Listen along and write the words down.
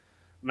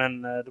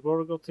Men det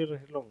borde gå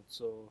tillräckligt långt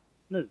så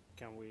nu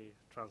kan vi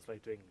translate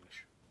to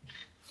English.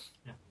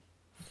 Yeah.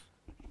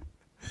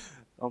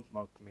 Don't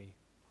mock me.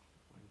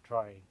 I'm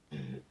trying.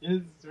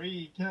 Yes,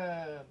 we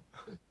can.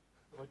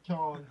 I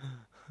can't.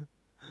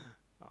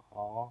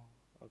 Oh,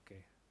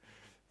 okay.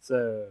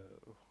 So,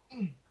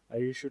 I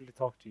usually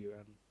talk to you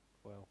and,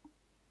 well,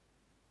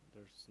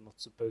 there's not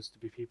supposed to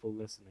be people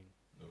listening.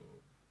 No.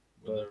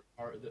 Well,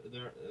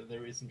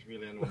 there isn't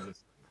really anyone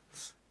listening.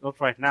 Not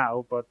right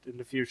now, but in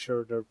the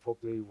future there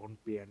probably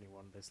won't be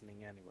anyone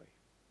listening anyway.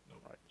 No.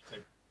 Right.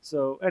 Same.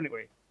 So,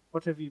 anyway,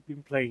 what have you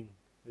been playing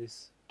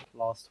this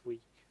last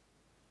week?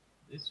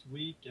 This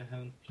week I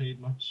haven't played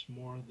much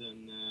more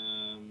than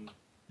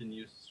the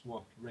new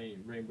SWAT,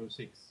 Rainbow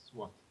Six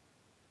SWAT.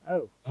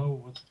 Oh,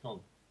 What's it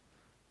called?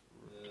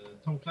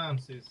 Tom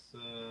Clancy's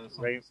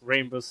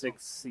Rainbow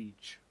Six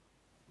Siege.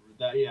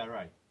 Yeah,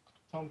 right.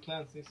 Tom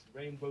Clancy's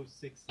Rainbow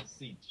Six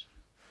Siege.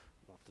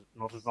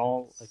 Not at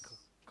all a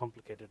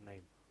complicated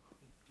name.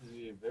 It's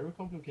a very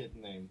complicated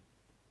name.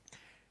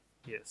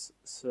 Yes.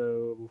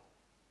 So,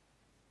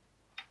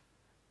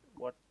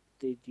 what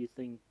do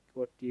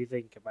you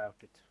think about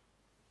it?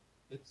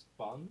 It's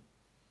fun,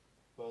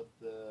 but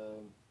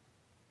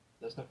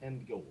there's no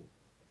end goal.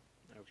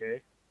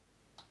 Okay.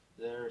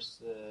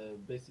 There's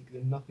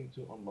basically nothing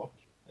to unlock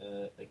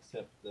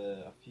except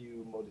a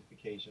few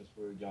modifications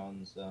for your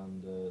guns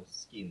and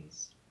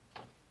skins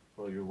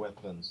for your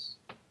weapons.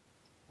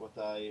 What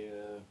I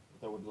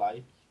would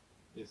like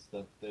is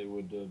that they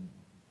would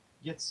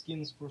get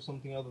skins for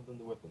something other than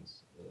the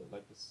weapons,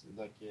 like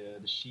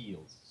the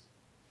shields.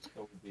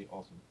 That would be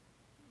awesome.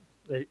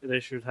 They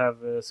should have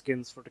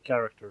skins for the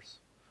characters,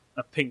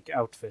 a pink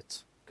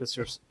outfit, because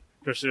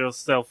you're a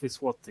stealthy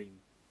SWAT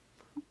team.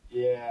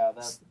 Yeah,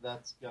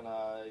 that's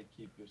gonna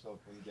keep yourself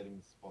from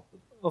getting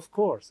spotted. Of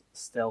course,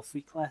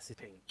 stealthy classy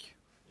pink.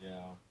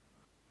 Yeah.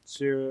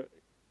 So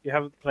you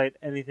haven't played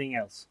anything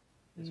else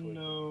this week?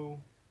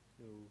 No.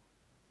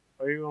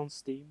 Are you on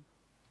Steam?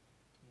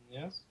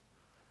 Yes.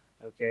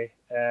 Okay.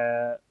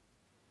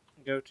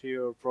 Go to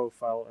your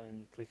profile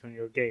and click on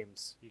your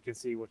games. You can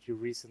see what you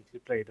recently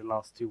played the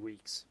last 2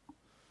 weeks.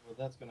 Well,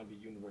 that's gonna be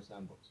Universe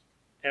Sandbox.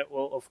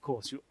 Well, of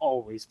course, you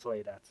always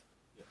play that.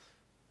 Yes.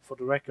 For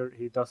the record,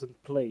 he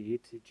doesn't play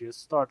it. He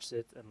just starts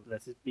it and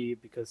lets it be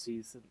because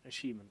he's an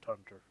achievement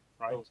hunter,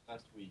 right? That was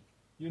last week.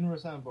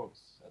 Universe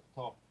Sandbox at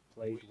the top.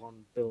 Played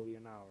 1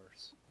 billion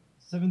hours.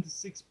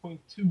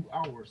 76.2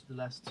 hours the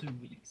last 2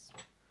 weeks.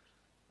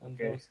 And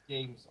Okay. those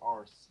games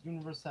are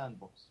Universe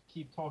Sandbox,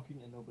 Keep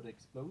Talking and Nobody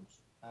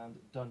Explodes, and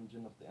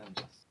Dungeon of the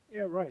Endless.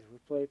 Yeah, right. We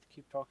played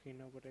Keep Talking,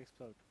 Nobody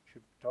Explode.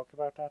 Should we talk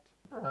about that?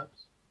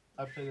 Perhaps.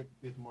 I played it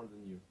a bit more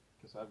than you,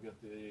 because I've got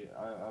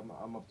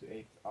I'm up to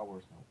 8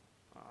 hours now.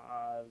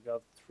 I've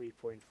got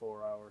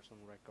 3.4 hours on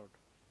record.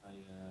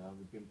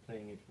 I've been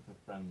playing it with a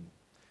friend.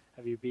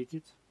 Have you beat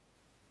it?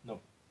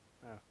 No.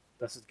 Oh.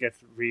 Does it get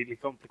really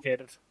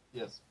complicated?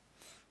 Yes.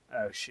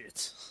 Oh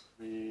shit.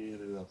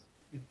 Really does.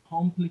 It's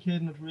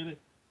complicated, not really.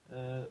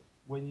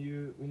 When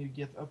you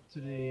get up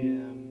to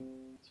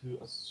to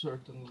a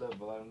certain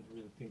level, I don't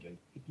really think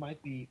it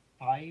might be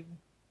 5,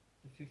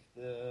 the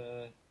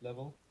 5th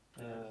level.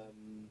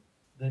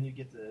 Then you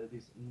get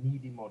these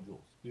needy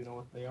modules. Do you know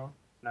what they are?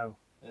 No.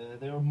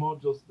 They are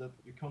modules that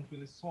you can't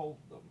really solve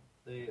them.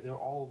 They're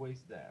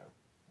always there,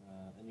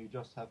 and you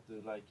just have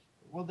to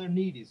they're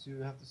needy, so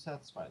you have to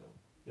satisfy them.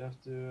 You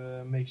have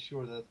to make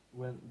sure that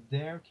when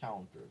their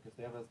counter, because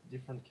they have a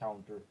different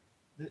counter,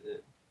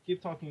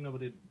 Keep Talking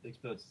Nobody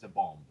Explodes is a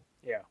bomb.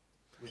 Yeah.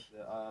 With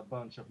a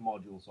bunch of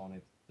modules on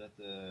it that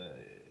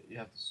you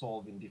have to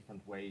solve in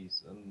different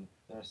ways, and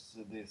there's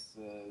this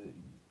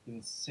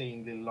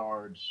insanely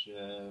large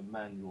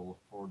manual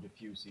for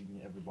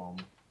defusing every bomb.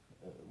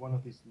 One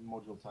of these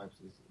module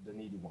types is the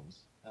needy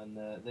ones, and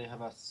they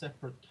have a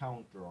separate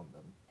counter on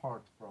them,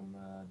 apart from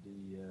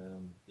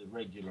the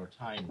regular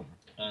timer.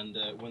 And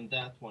when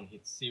that one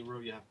hits 0,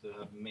 you have to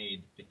have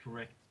made the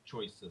correct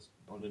choices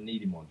on the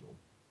needy module.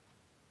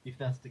 If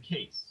that's the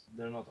case,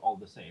 they're not all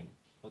the same,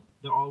 but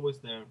they're always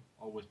there,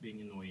 always being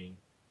annoying,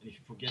 and if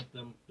you forget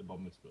them, the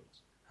bomb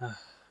explodes.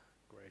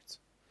 Great.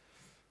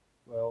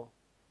 Well,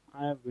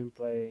 I have been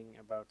playing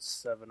about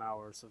 7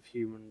 hours of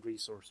Human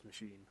Resource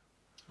Machine.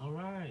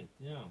 Alright,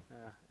 yeah.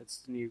 It's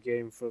the new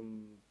game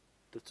from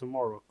the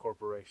Tomorrow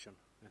Corporation,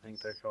 I think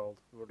they're called.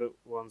 We're the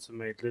ones who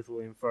made Little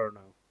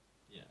Inferno.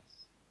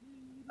 Yes.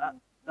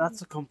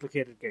 That's a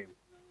complicated game.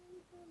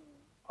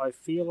 I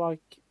feel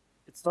like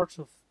it starts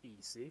off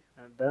easy,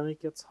 and then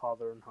it gets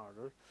harder and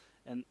harder.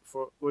 And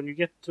when you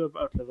get to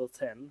about level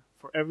 10,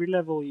 for every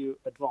level you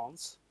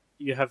advance,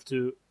 you have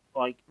to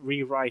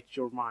rewrite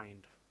your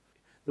mind.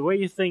 The way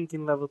you think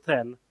in level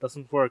 10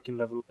 doesn't work in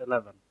level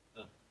 11.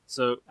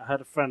 So I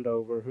had a friend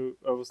over who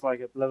I was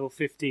at level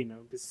 15 and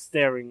I was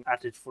staring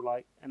at it for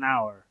an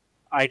hour.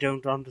 I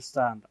don't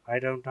understand,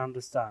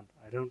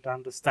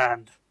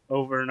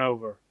 over and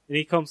over. And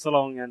he comes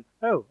along and,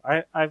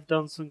 I've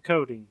done some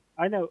coding.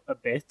 I know a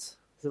bit.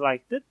 So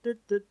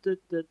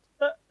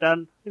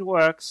done, it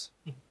works.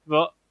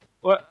 But,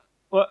 what?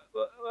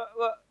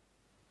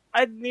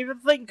 I didn't even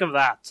think of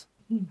that.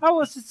 How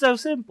was it so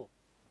simple?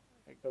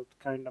 I got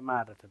kind of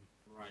mad at him.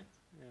 Right.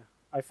 Yeah.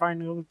 I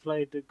finally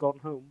played Gone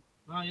Home.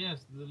 Ah,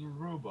 yes, the little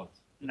robot.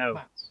 The No.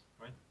 plants,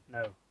 right?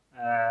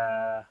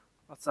 No.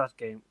 What's that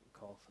game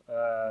called?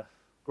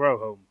 Grow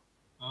Home.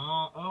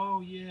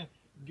 Oh yeah.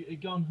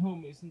 Gone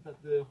Home, isn't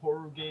that the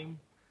horror game?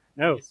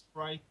 No. The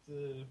Sprite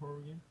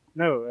horror game?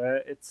 No,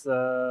 it's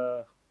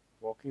a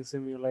walking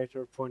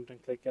simulator, point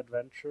and click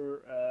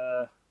adventure,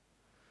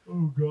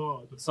 Oh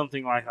god.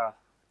 something like that.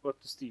 What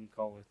does Steam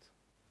call it?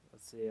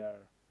 Let's see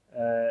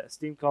here.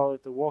 Steam call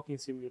it a walking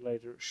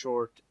simulator,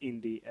 short,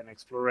 indie, and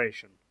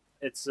exploration.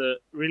 It's a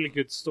really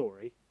good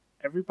story.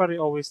 Everybody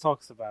always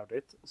talks about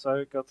it,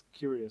 so I got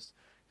curious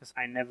because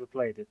I never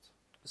played it.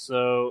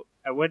 So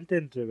I went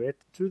into it.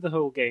 Through the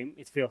whole game,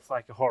 it feels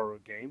like a horror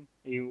game.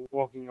 You're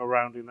walking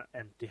around in an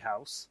empty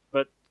house,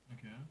 but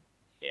Okay.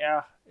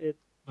 yeah,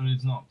 But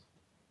it's not.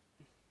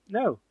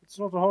 no, it's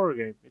not a horror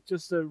game. It's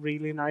just a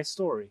really nice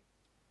story.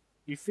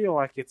 You feel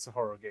like it's a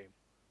horror game.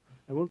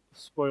 I won't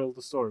spoil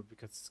the story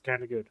because it's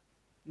kind of good.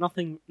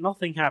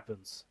 Nothing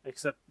happens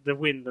except the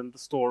wind and the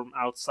storm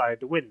outside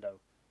the window,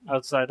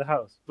 outside the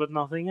house, but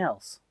nothing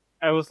else.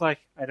 I was like,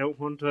 I don't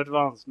want to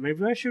advance.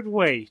 Maybe I should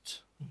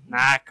wait.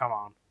 Nah, come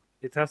on.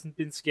 It hasn't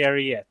been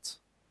scary yet.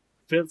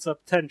 Builds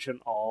up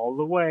tension all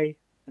the way,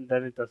 and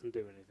then it doesn't do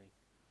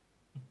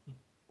anything.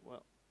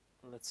 Well,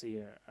 let's see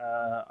here.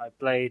 I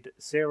played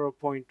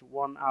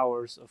 0.1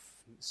 hours of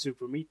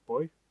Super Meat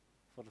Boy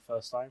for the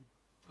first time.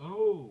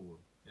 Oh,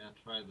 yeah,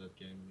 I tried that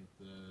game.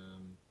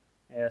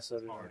 Yeah, so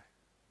did hard. I.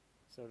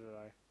 So did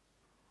I.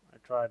 I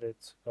tried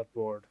it, got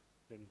bored,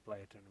 didn't play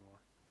it anymore.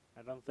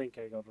 I don't think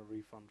I got a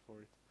refund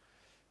for it.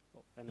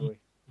 Well, anyway,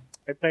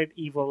 I played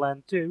Evil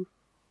Land 2.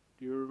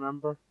 Do you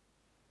remember?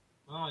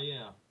 Ah,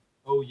 yeah.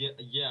 Oh,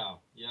 yeah.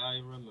 I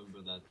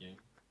remember that game.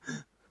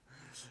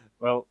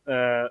 Well,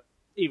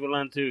 Evil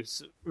Land 2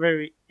 is a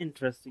very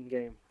interesting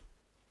game.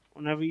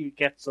 Whenever you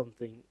get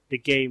something, the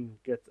game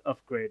gets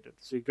upgraded.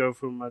 So you go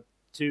from a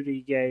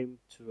 2D game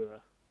to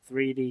a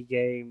 3D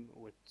game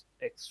with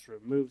extra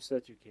moves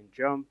that you can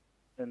jump,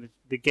 and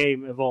the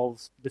game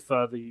evolves the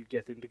further you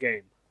get in the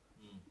game.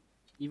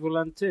 Evil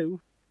Land 2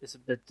 is a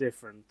bit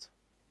different.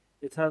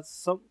 It has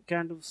some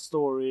kind of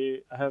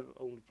story. I have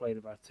only played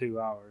about 2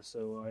 hours,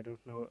 so I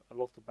don't know a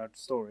lot about the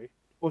story.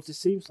 What it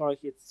seems like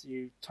it's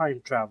you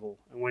time travel,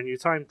 and when you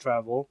time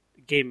travel,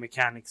 game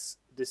mechanics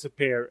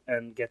disappear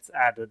and gets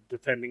added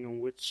depending on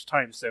which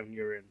time zone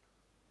you're in.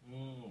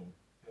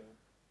 Okay.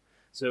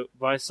 So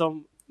by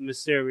some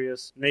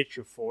mysterious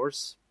nature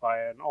force,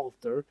 by an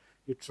altar,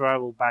 you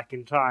travel back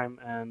in time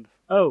and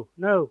oh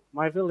no,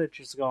 my village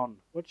is gone.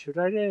 What should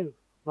I do?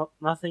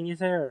 Nothing is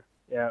here.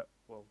 Yeah,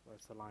 well,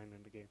 that's the line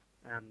in the game.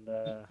 And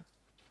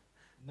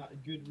Not a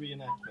good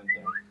reenactment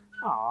there.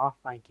 ah,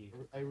 thank you.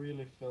 I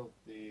really felt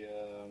the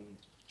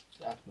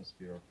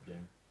atmosphere of the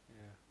game.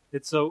 Yeah,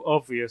 it's so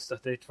obvious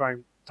that they try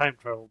time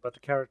travel, but the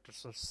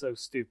characters are so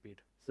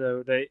stupid.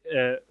 So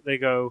they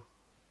go,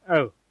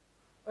 oh,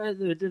 where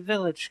did the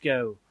village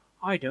go?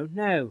 I don't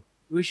know.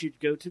 We should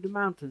go to the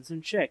mountains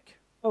and check.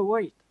 Oh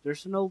wait,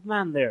 there's an old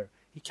man there.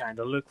 He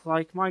kinda looks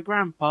like my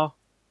grandpa.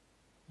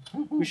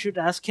 We should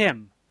ask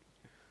him.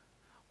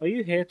 Are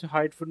you here to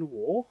hide from the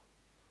war?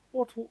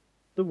 What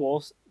the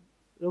wars?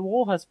 The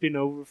war has been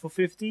over for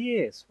 50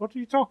 years. What are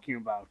you talking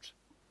about?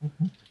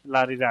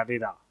 La di da di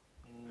da.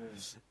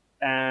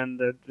 And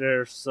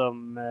there's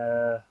some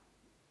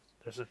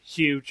there's a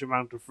huge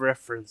amount of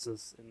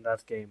references in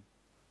that game.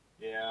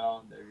 Yeah,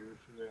 there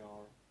usually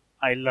are.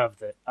 I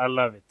loved it. I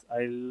love it.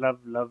 I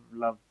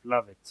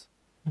love it.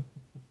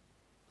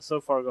 So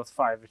far, I got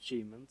 5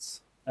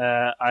 achievements.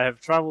 I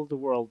have traveled the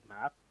world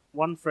map.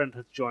 1 friend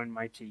has joined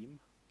my team.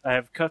 I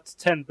have cut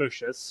 10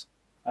 bushes.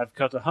 I've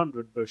cut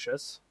 100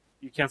 bushes.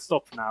 You can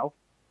stop now.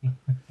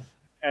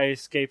 I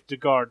escaped the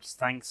guards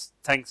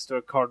thanks to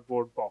a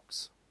cardboard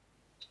box.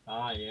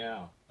 Ah,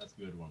 yeah, that's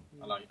a good one.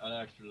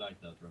 I actually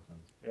like that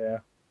reference. Yeah,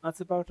 that's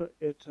about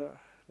it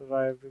that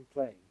I've been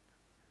playing.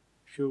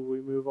 Should we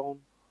move on?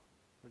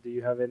 Or do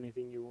you have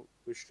anything you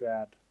wish to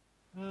add?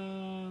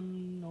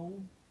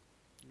 No.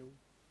 No.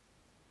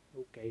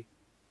 Okay.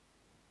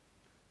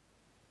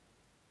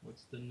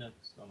 What's the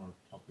next on our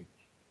topic?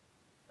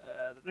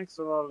 The next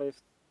on our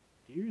list.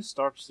 Do you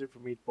start Super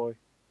Meat Boy?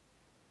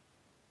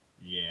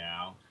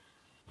 Yeah.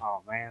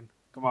 Oh man,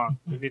 come on.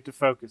 We need to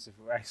focus if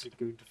we're actually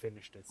going to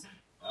finish this.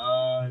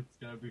 It's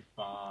gonna be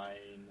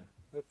fine.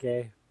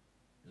 Okay.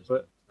 There's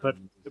But no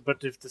problem.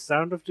 but if the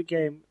sound of the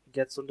game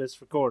gets on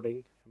this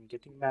recording, I'm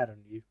getting mad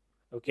on you.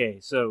 Okay,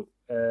 so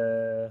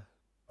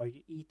are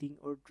you eating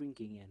or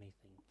drinking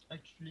anything?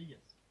 Actually, yes.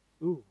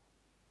 Ooh,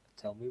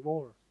 tell me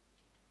more.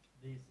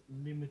 This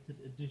limited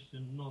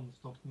edition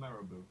non-stop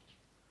Marabou.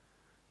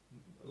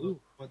 Ooh.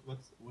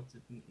 What's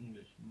it in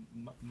English?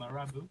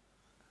 Marabou?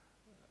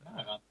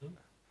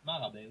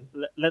 Marabou.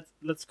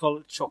 Let's call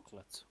it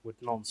chocolate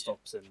with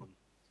non-stops in them.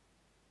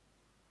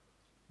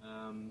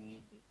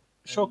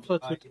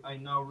 Chocolate with I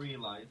now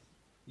realize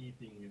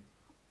eating it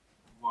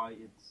why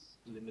it's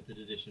limited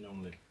edition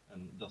only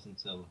and doesn't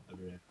sell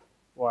everywhere.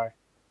 why?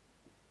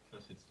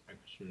 because it's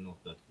actually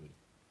not that good.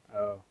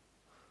 Oh,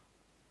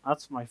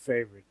 that's my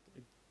favorite.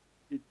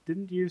 It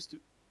didn't used to.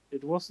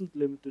 It wasn't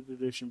limited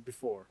edition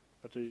before,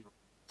 but they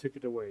took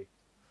it away.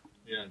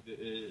 Yeah,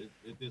 it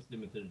is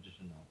limited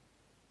edition now.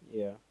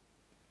 Yeah.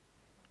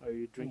 Are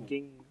you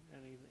drinking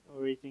anything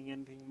or eating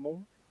anything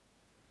more?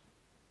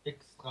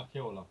 Extra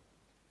cola.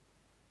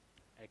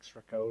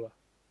 Extra cola.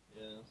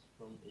 Yes,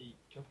 from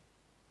Ica.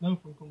 No,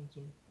 from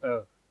Konsum.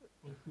 Oh,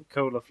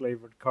 cola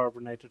flavored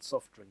carbonated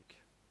soft drink.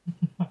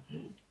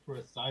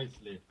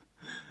 Precisely.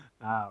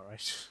 Ah,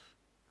 right.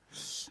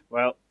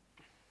 Well,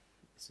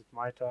 is it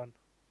my turn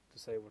to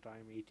say what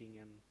I'm eating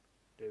and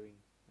doing?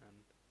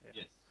 And yeah.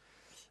 Yes.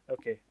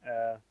 Okay.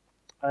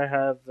 I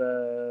have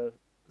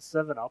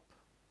 7-Up,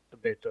 a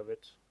bit of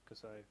it,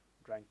 because I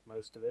drank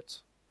most of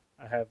it.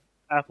 I have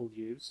apple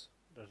juice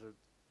that has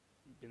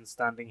been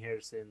standing here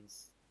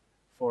since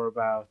for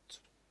about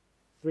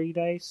 3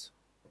 days,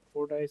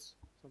 4 days,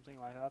 something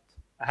like that.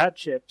 I had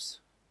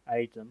chips. I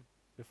ate them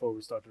before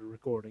we started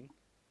recording.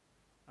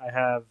 I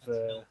have, That's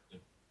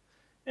healthy.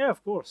 yeah,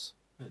 of course.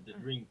 The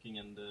drinking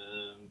and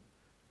the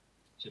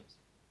chips.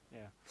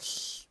 Yeah.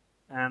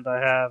 And I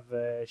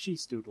have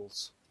cheese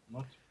doodles.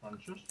 Not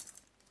crunches.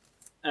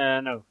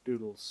 No,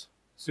 doodles.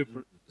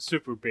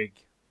 Super big.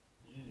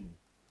 Mm.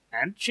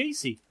 And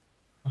cheesy.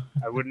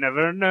 I would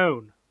never have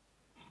known.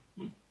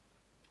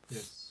 They're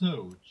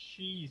so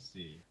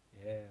cheesy.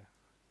 Yeah.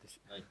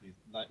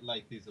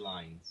 Like these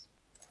lines.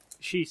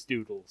 Cheese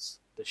doodles,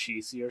 the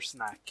cheesier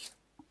snack.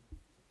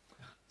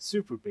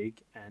 Super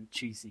big and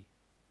cheesy.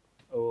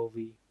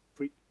 OLV,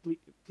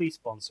 please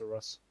sponsor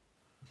us.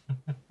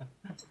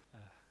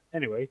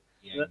 Anyway.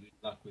 Yeah, good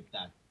luck with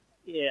that.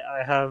 Yeah,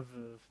 I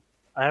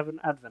have an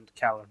advent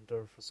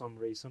calendar for some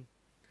reason.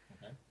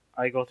 Okay.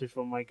 I got it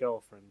from my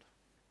girlfriend.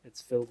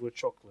 It's filled with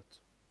chocolate.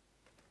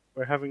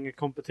 We're having a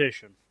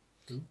competition.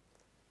 Who?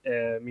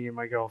 Me and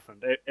my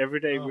girlfriend. Every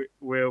day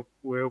we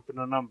open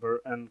a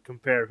number and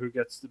compare who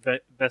gets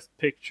the best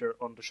picture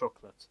on the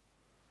chocolate.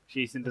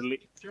 She's in the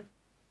lead. Picture?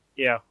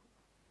 Yeah,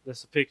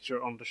 there's a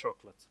picture on the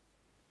chocolate.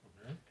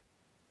 Okay.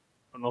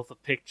 Or not a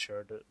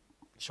picture. The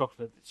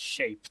chocolate is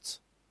shaped.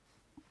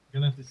 You're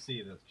gonna have to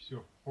see that because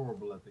you're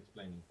horrible at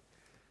explaining.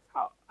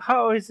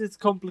 How is it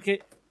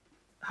complicated?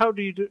 How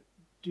do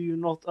you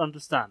not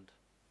understand?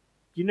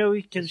 You know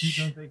you can.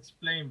 You don't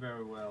explain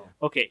very well.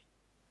 Okay.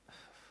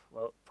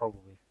 Well,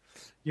 probably.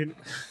 You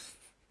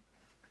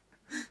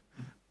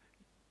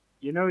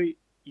know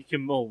you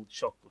can mold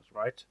chocolate,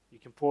 right? You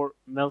can pour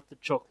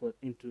melted chocolate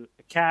into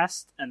a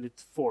cast and it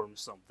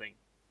forms something.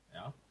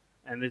 Yeah.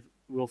 And it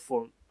will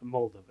form a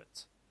mold of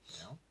it.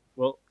 Yeah.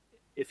 Well,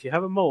 if you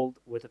have a mold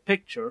with a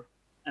picture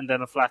and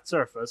then a flat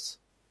surface,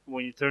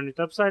 when you turn it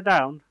upside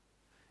down,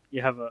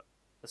 you have a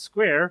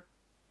square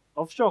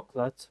of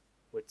chocolate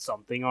with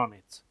something on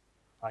it.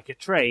 Like a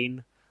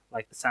train,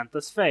 like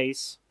Santa's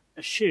face,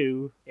 a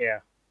shoe.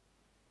 Yeah.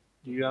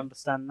 Do you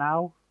understand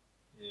now?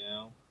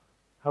 Yeah.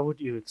 How would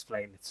you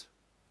explain it?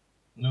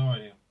 No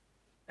idea.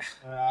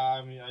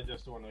 I mean, I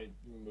just want to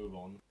move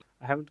on.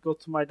 I haven't got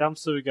to my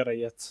dammsugare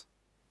yet.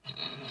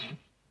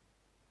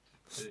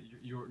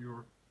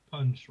 Your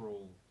punch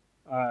roll.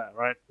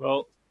 Right.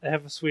 Well, I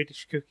have a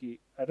Swedish cookie.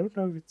 I don't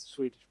know if it's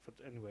Swedish, but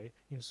anyway,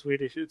 in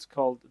Swedish it's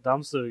called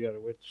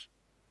dammsugare, which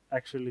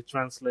actually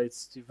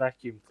translates to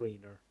vacuum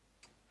cleaner.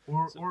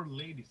 Or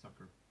lady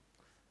sucker.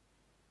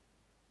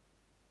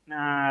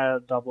 Nah,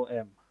 double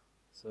M.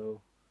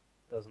 So,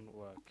 doesn't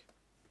work.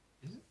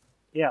 Is it?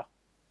 Yeah.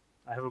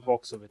 I have a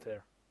box of it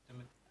here.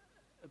 Damn it.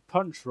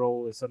 Punch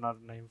roll is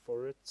another name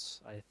for it.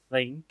 I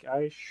think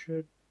I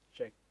should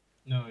check.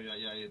 No,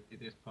 yeah,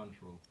 it is punch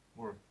roll.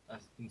 Or,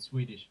 as in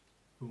Swedish,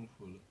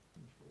 punchfull.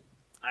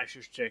 I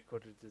should check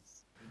what it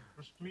is.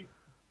 Trust me.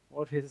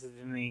 What is it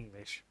in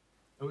English?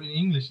 Oh, in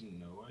English,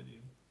 no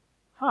idea.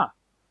 Huh.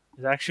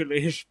 It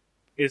actually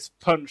is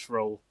punch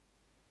roll.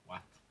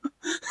 What?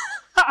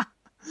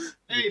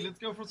 Hey, let's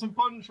go for some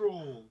punch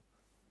roll.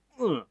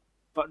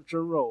 Punch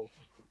and roll.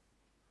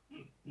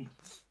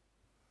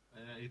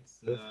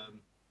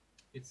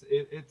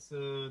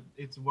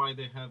 It's why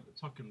they have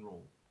tuck and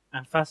roll.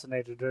 I'm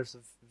fascinated. There's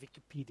a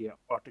Wikipedia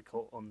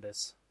article on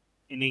this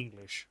in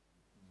English.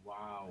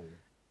 Wow.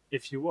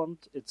 If you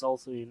want, it's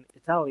also in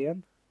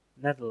Italian,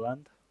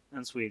 Netherlands,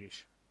 and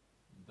Swedish.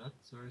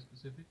 That's very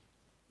specific.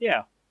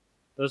 Yeah,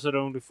 those are the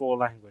only 4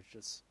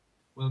 languages.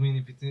 Well, I mean,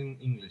 if it's in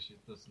English,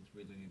 it doesn't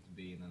really need to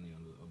be in any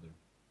other.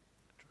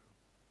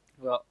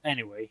 Well,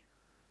 anyway,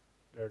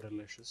 they're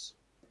delicious.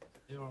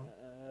 They are.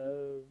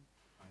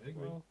 I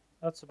agree. Well,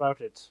 that's about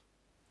it.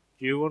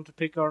 Do you want to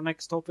pick our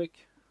next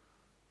topic?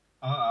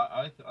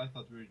 I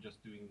thought we were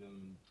just doing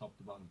them top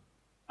to bottom.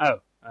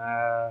 Oh,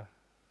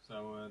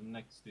 So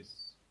next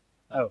is.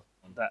 One.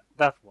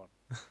 that one.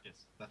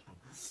 Yes, that one.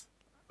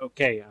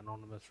 Okay,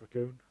 Anonymous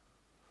Raccoon.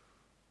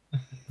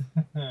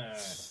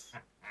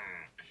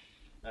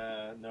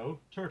 No,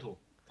 turtle.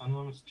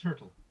 Anonymous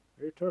turtle.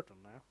 You're a turtle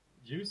now.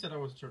 You said I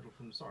was turtle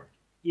from the start.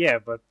 Yeah,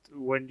 but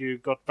when you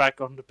got back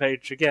on the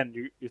page again,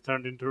 you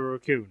turned into a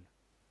raccoon.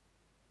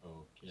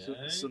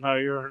 Okay. So now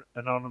you're an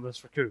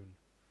Anonymous Raccoon.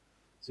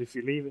 So if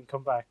you leave and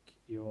come back,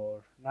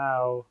 you're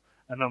now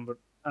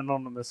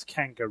anonymous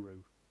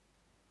kangaroo.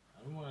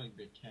 I don't want to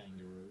be a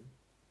kangaroo.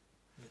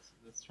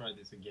 Let's try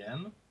this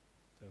again.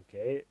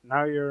 Okay,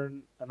 now you're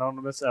an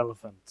anonymous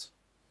elephant.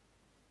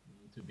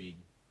 Too big.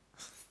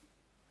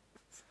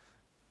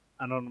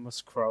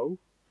 Anonymous crow.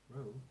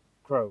 Crow?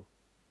 Crow.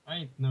 I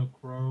ain't no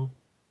crow.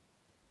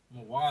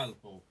 I'm a wild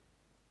folk.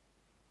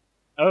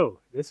 Oh,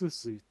 this will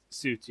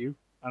suit you.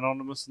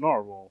 Anonymous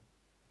narwhal.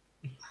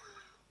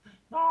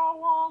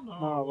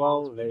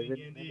 Narwhal living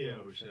in the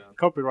ocean.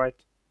 Copyright.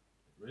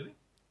 Really?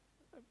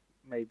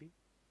 Maybe.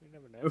 You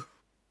never know.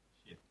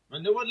 Shit.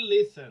 But nobody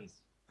listens.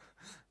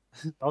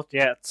 Not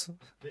yet.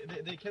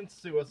 They can't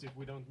sue us if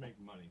we don't make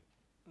money.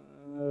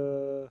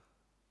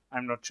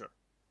 I'm not sure.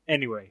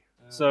 Anyway,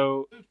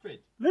 so Loot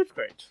Crate. Loot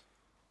Crate.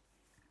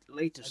 I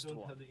Latest don't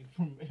one. have the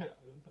information.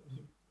 I don't have the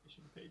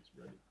information page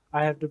ready.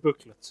 I have the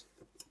booklet.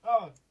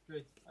 Oh,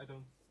 great! I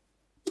don't.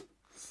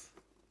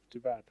 Too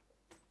bad.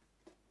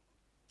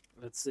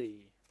 Let's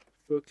see.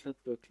 Booklet.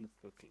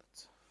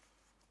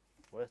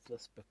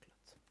 Worthless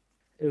booklet.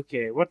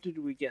 Okay, what did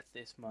we get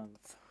this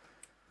month?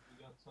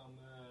 We got some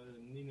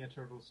Ninja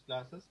Turtles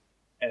glasses.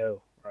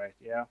 Oh, right,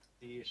 yeah.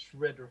 The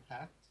Shredder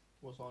hat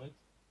was on it.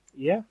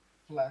 Yeah,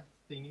 Flat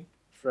thingy.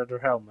 Shredder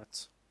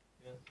helmet.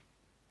 Yes.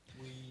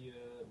 We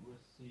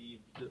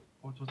received.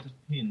 What was the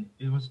pin?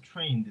 It was a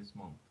train this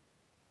month.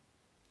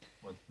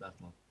 What, last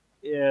month?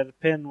 Yeah, the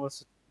pin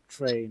was a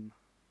train.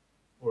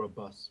 Or a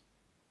bus.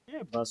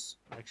 Yeah, bus,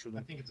 actually.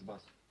 I think it's a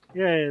bus.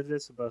 Yeah, it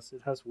is a bus.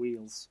 It has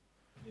wheels.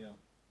 Yeah.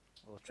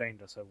 Well, a train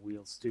does have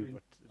wheels too, Train-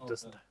 but it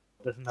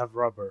doesn't have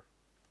rubber.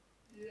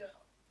 Yeah.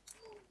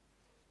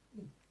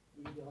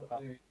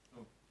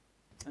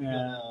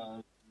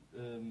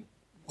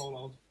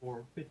 Fallout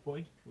for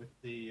Pitboy with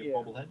the Yeah.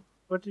 bobblehead.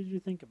 What did you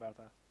think about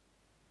that?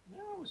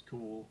 Yeah, it was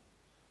cool.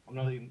 I'm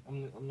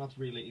not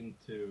really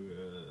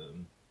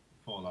into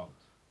Fallout.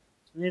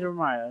 Neither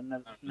am I.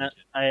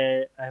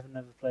 I have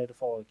never played a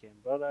Fallout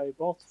game, but I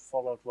bought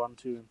Fallout 1,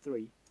 2, and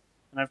 3.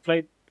 And I've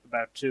played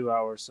about 2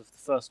 hours of the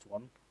first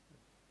one.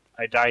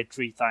 I died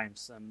 3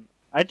 times, and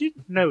I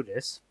didn't know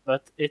this,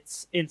 but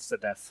it's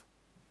insta-death.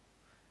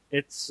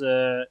 It's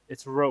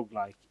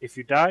roguelike. If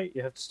you die,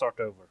 you have to start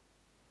over.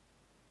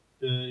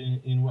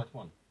 In what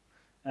one?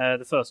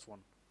 The first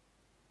one.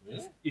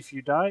 Really? If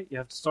you die, you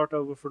have to start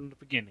over from the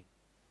beginning.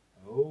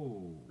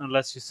 Oh.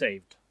 Unless you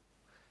saved.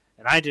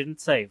 And I didn't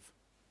save.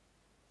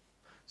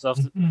 So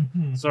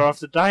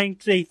after dying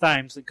 3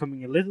 times and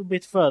coming a little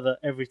bit further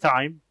every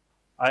time,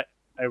 I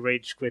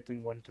rage quit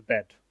and went to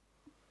bed.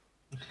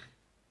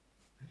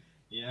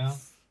 Yeah,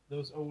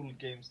 those old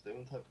games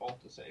don't have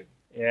autosave.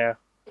 Yeah,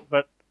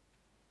 but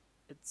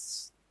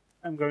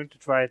I'm going to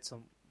try it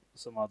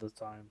some other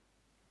time.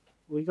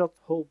 We got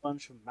a whole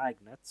bunch of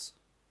magnets.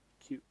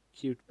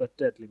 Cute but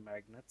deadly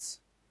magnets.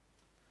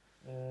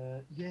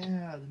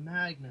 Yeah, the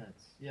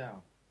magnets.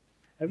 Yeah.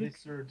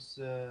 Blizzard's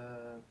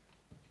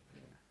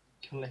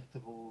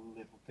collectible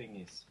little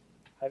thingies.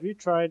 Have you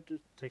tried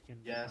taking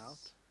them Yes.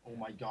 out? Oh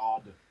my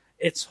god.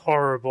 It's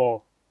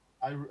horrible.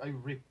 I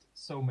ripped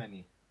so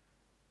many.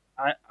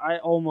 I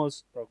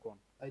almost broke one.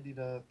 I did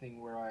a thing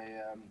where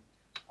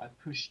I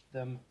pushed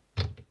them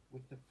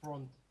with the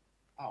front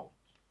out.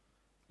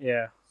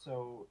 Yeah.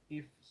 So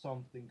if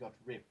something got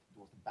ripped, it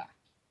was the back.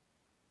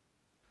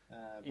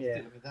 But Yeah.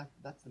 still, I mean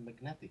that's the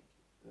magnetic,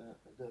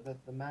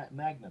 the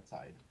magnet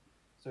side.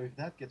 So if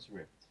that gets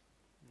ripped,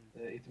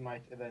 it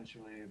might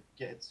eventually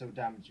get so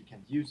damaged you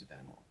can't use it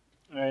anymore.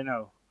 I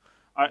know.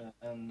 That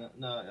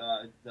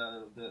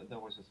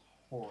was just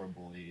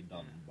horribly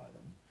done by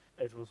them.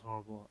 It was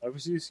horrible. I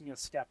was using a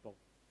scalpel.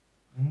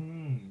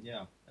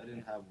 Yeah, I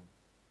didn't have one.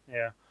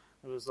 Yeah.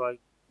 It was like,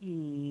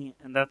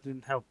 and that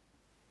didn't help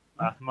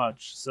that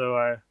much. So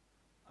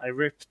I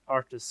ripped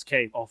Artis'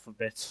 cape off a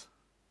bit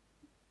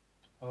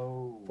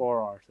Oh.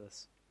 for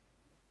Artis.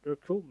 They're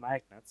cool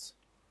magnets.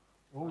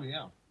 Oh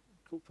yeah.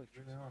 Cool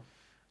pictures. They are.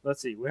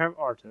 Let's see. We have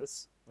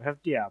Artis. We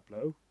have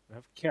Diablo. We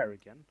have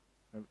Kerrigan.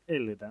 We have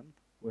Illidan.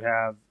 We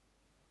have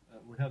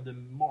the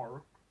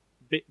Mark.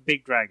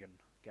 Big Dragon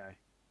guy.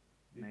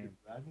 Big Name.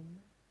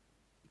 Dragon.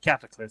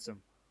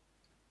 Cataclysm.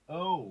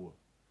 Oh.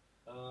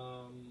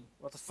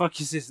 What the fuck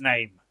is his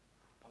name?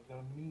 I've got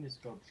a mini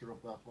sculpture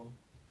of that one.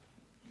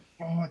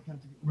 Oh, I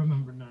can't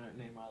remember the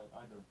name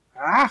either.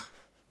 Ah!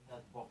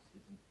 That box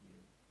isn't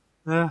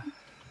here.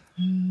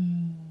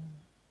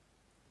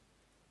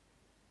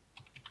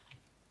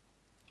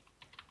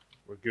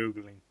 We're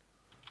Googling.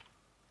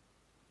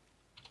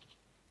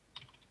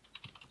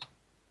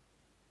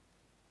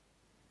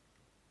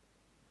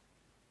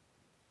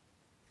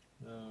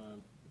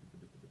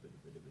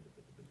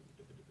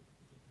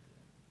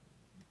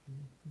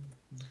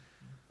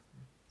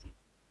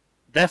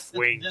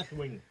 Deathwing.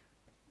 Deathwing.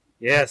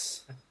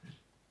 Yes.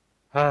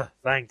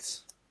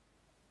 Thanks.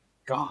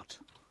 God.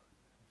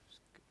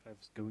 I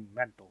was going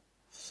mental.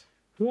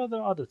 Who are the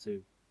other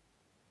two?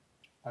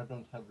 I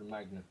don't have the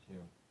magnet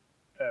here.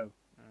 Oh,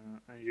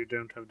 and you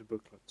don't have the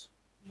booklet.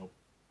 Nope.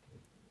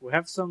 We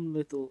have some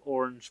little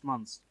orange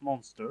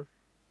monster.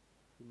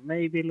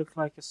 Maybe look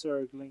like a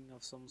Zergling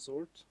of some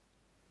sort.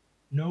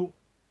 No,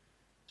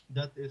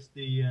 that is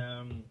the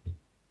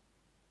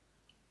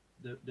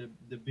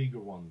bigger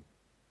one.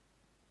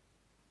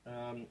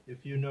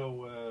 If you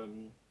know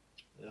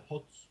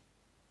Hots,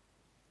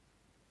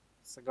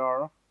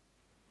 Sagara.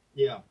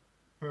 yeah,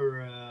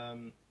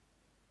 her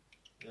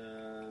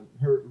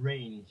her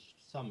ranged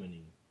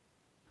summoning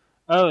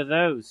Oh,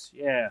 those.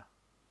 Yeah.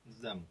 is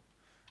them.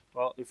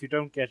 Well, if you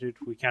don't get it,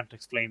 we can't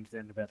explain it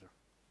any better.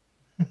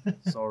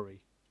 Sorry.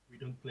 We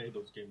don't play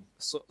those games.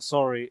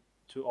 Sorry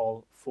to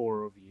all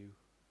 4 of you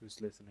who's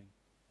listening.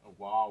 Oh,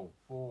 wow,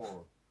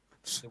 4.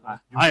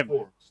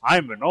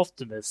 I'm an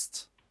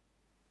optimist.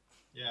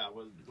 Yeah,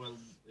 well,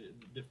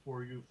 the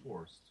 4 you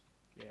forced.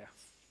 Yeah.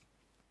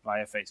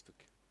 Via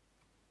Facebook.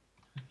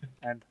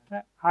 And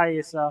hi,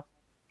 Isa.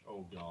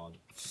 Oh God,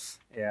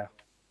 Yeah.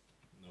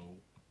 no.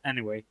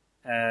 Anyway,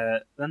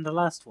 then the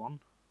last one.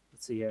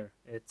 Let's see here.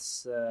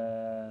 It's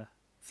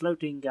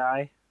floating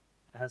guy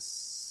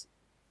has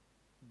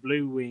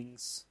blue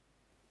wings,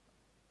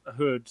 a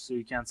hood so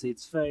you can't see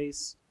its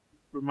face.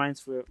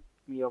 Reminds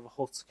me of a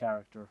HOTS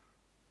character.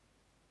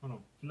 Oh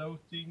no,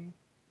 floating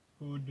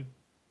hood.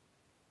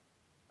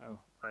 Oh,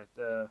 right.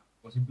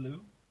 Was it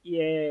blue?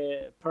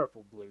 Yeah,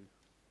 purple blue.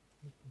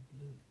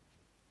 Blue.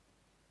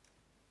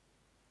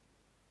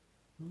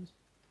 Who's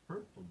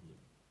purple blue?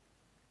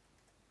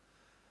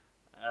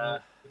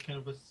 Kind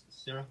of a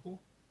Seraphil?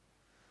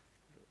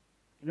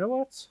 You know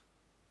what?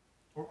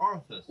 Or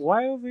Arthas?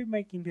 Why are we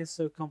making this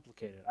so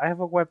complicated? I have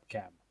a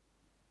webcam.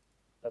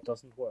 That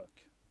doesn't work.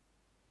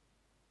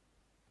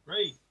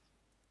 Great.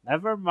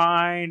 Never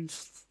mind.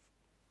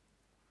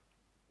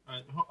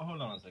 Alright,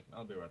 hold on a second.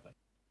 I'll be right back.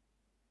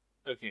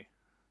 Okay.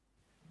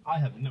 I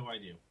have no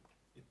idea.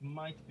 It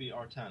might be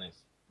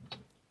Artanis,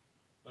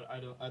 but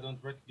I don't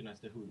recognize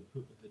the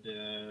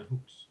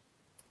hooks.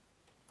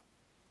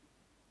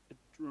 It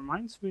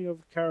reminds me of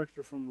a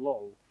character from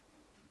LoL.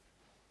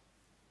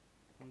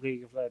 From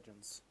League of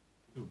Legends.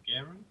 Who,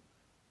 Garen?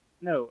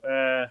 No,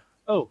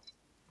 oh.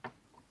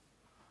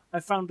 I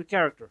found the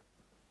character.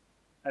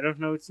 I don't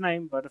know its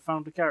name, but I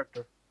found the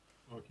character.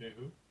 Okay,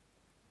 who?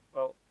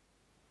 Well,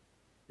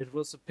 it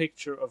was a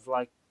picture of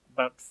like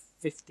about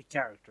 50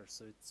 characters,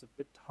 so it's a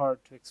bit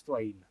hard to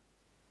explain.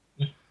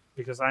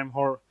 Because I'm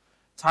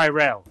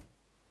Tyrell.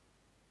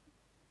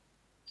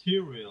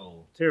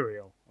 Tyrael.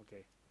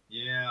 Okay.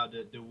 Yeah,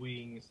 the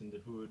wings and the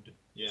hood.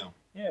 Yeah.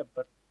 Yeah,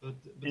 but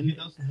he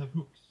doesn't have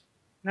hooks.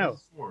 no. He has a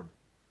sword.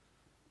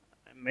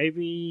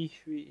 Maybe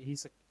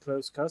he's a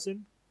close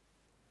cousin?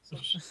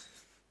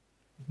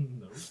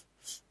 No.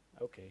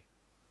 Okay.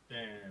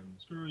 Damn,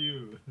 screw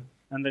you.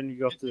 And then you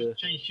got the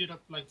change shit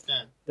up like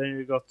that. then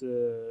you got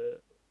the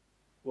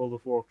World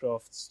of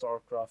Warcraft,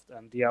 StarCraft,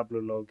 and Diablo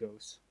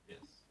logos.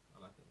 Yes, I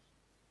like those.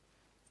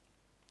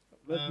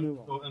 Let's move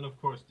on. Oh, and of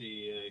course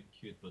the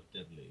cute but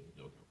deadly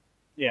logo.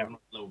 Yeah. Or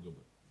not logo,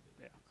 but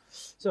Yeah.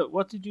 So,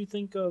 what did you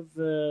think of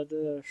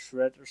the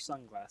Shredder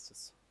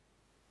sunglasses?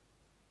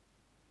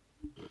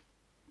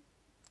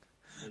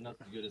 they're not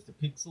as good as the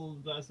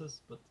Pixel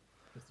glasses, but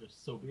because they're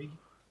so big.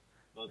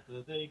 But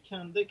they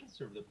can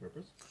serve their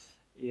purpose.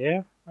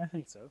 Yeah, I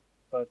think so.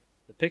 But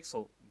the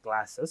Pixel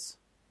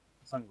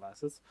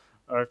sunglasses,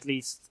 are at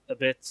least a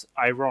bit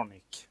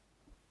ironic.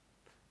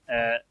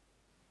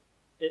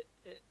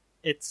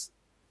 It's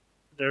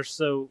they're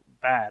so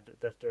bad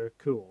that they're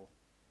cool.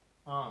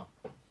 Ah.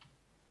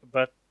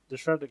 But the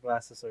Shredder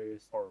glasses are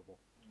just horrible.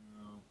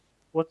 No.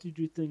 What did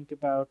you think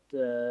about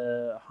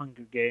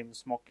Hunger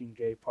Games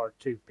Mockingjay Part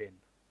 2 pin?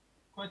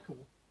 Quite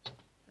cool.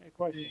 Yeah,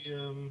 quite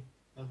cool.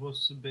 That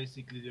was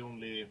basically the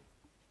only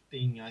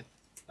thing I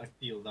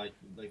feel like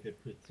they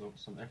put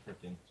some effort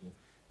into.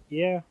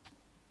 Yeah,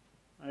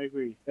 I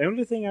agree. The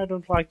only thing I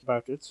don't like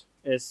about it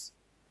is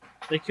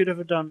they could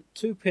have done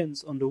 2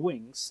 pins on the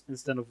wings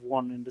instead of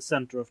 1 in the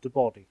center of the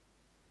body.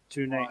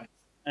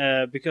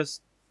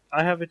 Because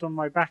I have it on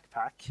my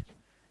backpack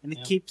and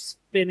it keeps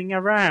spinning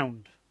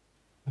around.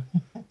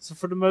 So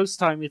for the most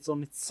time it's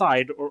on its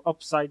side or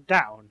upside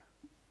down.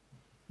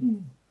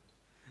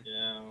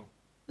 Yeah.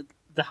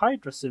 The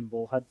Hydra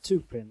symbol had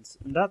 2 pins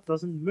and that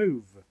doesn't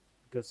move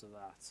because of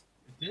that.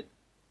 It did?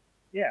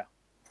 Yeah.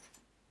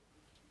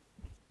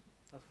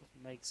 That's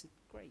what makes it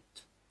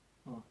great.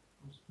 Oh,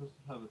 I'm supposed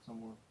to have it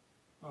somewhere.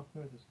 Oh,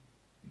 here it is.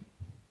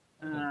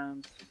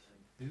 And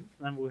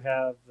then we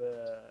have...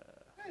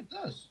 Hey, it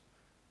does.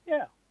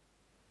 Yeah.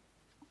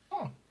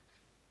 Oh.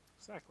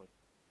 Exactly.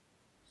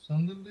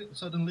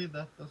 Suddenly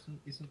that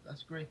isn't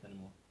as great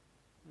anymore.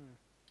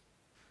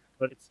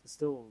 But it's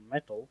still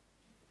metal.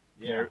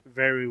 Yeah.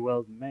 Very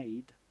well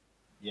made.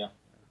 Yeah,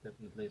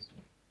 definitely is.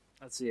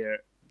 Let's see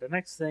here. The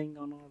next thing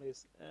on all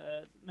this...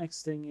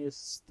 next thing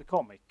is the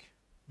comic.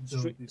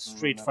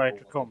 Street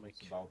Fighter comic.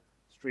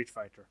 Street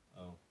Fighter.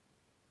 Oh.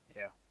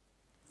 Yeah.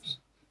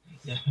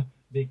 Yeah,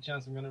 big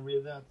chance I'm gonna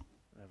read that.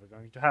 Never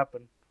going to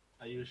happen.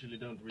 I usually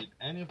don't read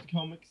any of the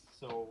comics,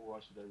 so why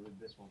should I read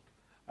this one?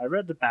 I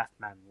read the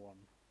Batman one.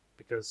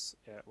 Because,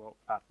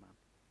 Batman.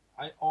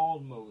 I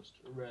almost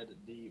read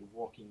the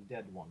Walking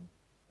Dead one.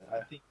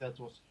 I think that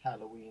was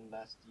Halloween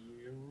last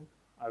year.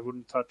 I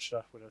wouldn't touch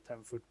that with a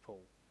 10-foot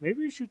pole.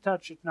 Maybe you should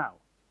touch it now.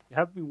 You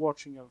have been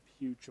watching a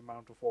huge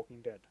amount of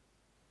Walking Dead.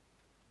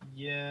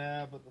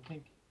 Yeah, but I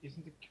think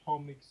isn't the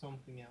comic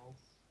something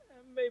else?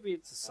 Maybe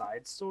it's a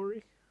side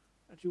story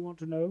that you want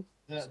to know.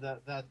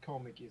 That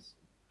comic is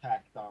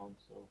packed down,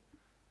 so.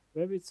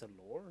 Maybe it's a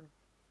lore.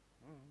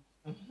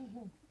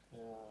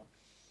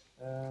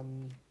 Yeah.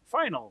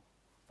 Final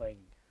thing.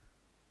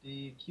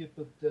 The cute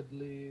but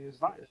deadly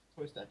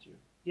toy statue.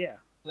 Yeah.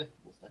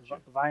 Collectible statue.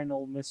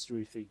 Vinyl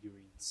mystery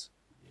figurines.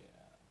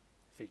 Yeah.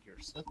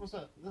 Figures. That was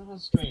a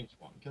strange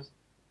one because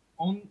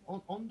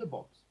on the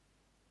box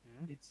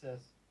it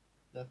says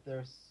that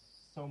there's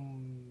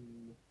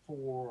some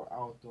 4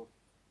 out of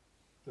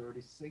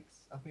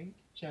 36, I think,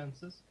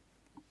 chances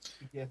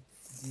to get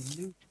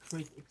the Loot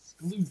Crate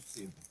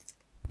exclusive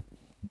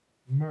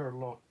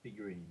Murloc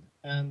figurine,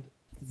 and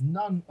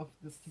none of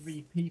the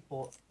 3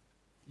 people,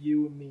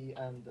 you, me,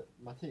 and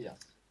Matthias,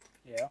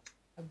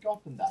 have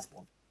gotten that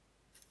one.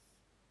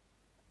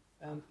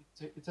 And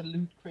it's a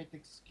Loot Crate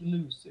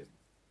exclusive.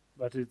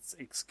 But it's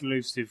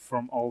exclusive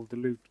from all the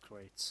Loot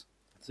Crates.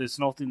 So it's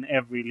not in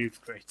every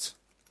Loot Crate.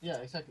 Yeah,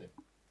 exactly.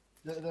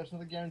 There's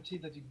not a guarantee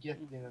that you get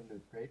it in a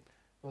Loot Crate,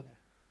 but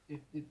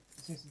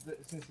since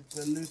it's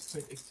a Loot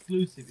Crate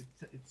exclusive,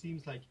 it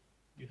seems like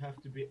you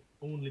have to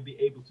only be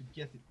able to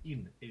get it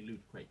in a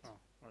Loot Crate,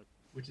 right.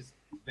 Which is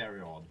very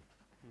odd.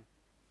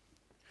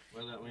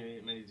 Well, I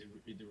mean,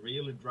 it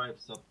really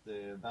drives up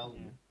the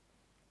value.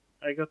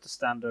 I got the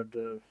standard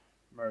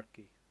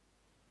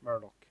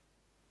Murloc.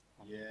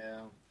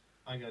 Yeah,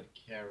 I got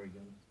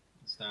Kerrigan,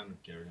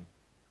 standard Kerrigan.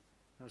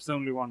 There's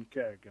only one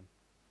Kerrigan.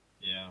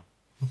 Yeah.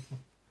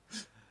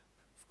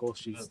 Of course,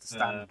 she's the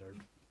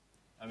standard.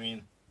 I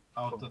mean,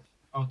 out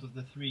of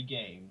the 3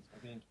 games, I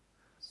think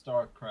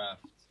StarCraft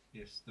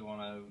is the one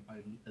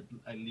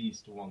I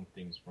least want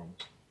things from.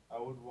 I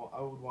would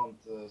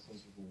want some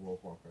people World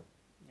of Warcraft.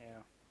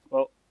 Yeah.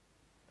 Well,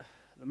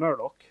 the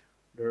Murloc,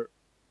 they're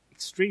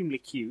extremely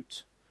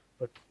cute,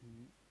 but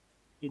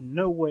in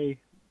no way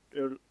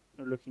they're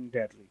looking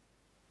deadly.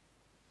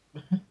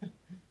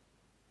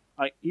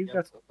 I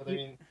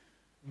mean,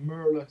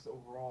 Murlocs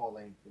overall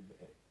ain't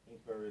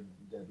very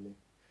deadly.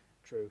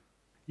 True.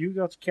 You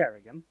got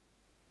Kerrigan.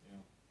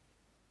 Yeah.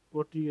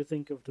 What do you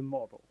think of the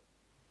model?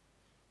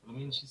 I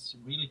mean, she's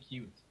really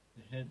cute.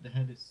 The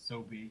head is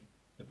so big,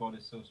 the body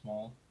is so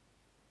small.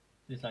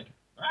 It's like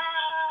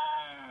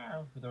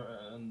with her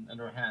and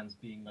her hands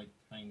being like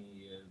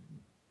tiny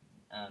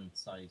ant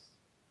size.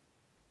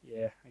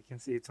 Yeah, I can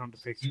see it on the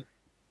picture.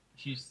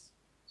 She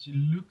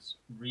looks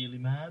really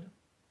mad.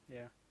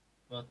 Yeah.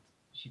 But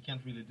she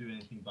can't really do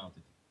anything about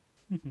it.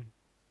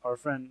 Our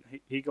friend,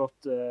 he got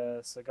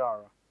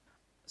Sagara.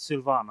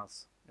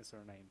 Sylvanas is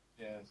her name.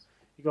 Yes.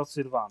 He got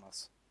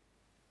Sylvanas.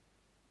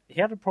 He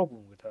had a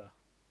problem with her.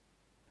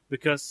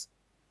 Because...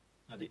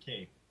 The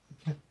cape.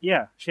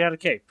 Yeah, she had a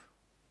cape.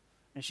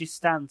 And she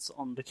stands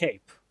on the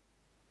cape.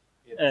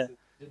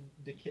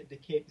 The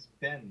cape is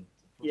bent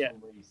for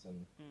some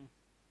reason.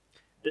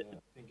 I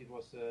think it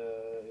must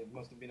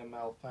have been a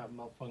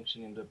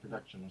malfunction in the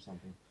production or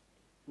something.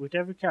 With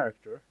every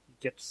character, you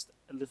get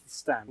a little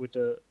stand with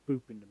a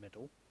boop in the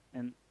middle.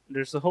 And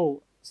there's a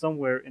hole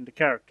somewhere in the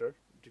character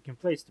that you can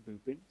place the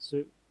boop in,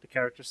 so the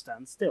character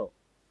stands still.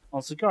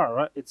 On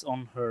Sagara, it's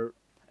on her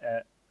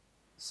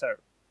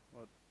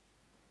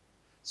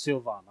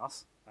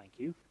Sylvanas. Thank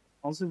you.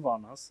 On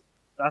Sylvanas,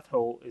 that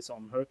hole is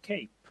on her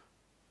cape.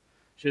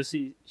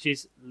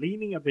 She's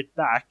leaning a bit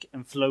back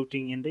and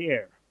floating in the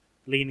air,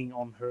 leaning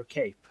on her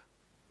cape,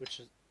 which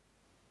is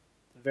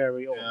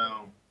very odd.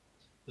 Yeah,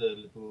 the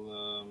little.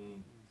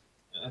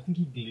 I think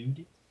he glued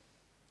it.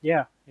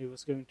 Yeah, he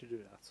was going to do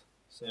that.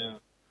 So. Yeah.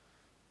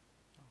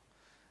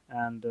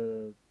 And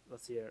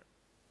let's see here.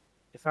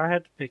 If I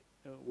had to pick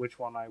which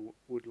one I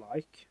would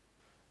like,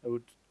 I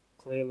would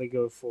clearly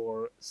go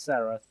for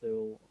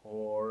Sarathul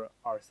or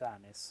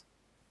Arthanis.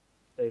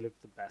 They look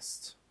the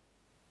best.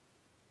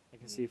 I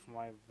can see from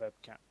my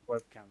webcam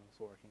is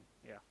working.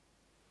 Yeah.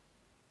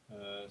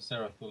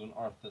 Sarathul and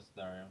Arthas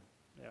there.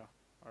 Yeah,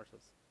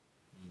 Arthas.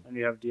 And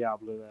you have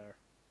Diablo there.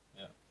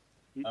 Yeah.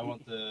 I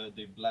want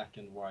the black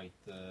and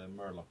white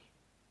Murloc.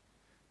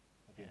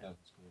 I think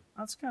that's cool.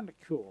 That's kind of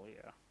cool,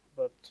 yeah.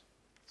 But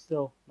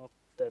still not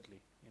deadly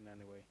in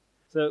any way.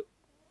 So,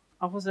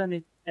 that was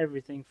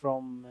everything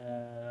from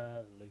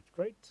Loot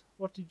Crate.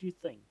 What did you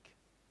think?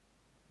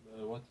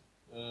 What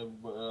do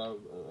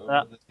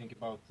you think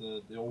about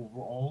the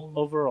overall?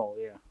 Overall,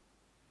 yeah.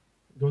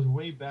 It was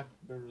way better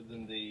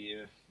than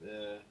the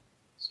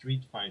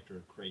Street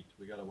Fighter crate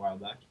we got a while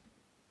back.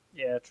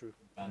 Yeah, true.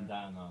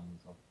 Bandana and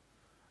stuff.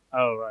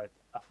 Oh, right.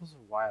 That was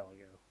a while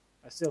ago.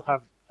 I still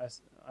have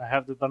I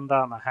have the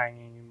bandana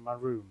hanging in my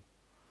room.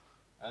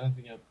 I don't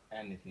think I have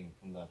anything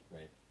from that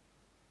crate.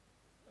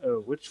 Oh,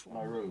 which one?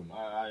 My room.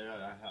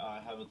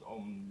 I have it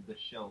on the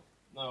shelf.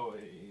 No,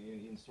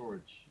 in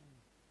storage.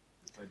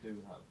 If I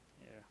do have.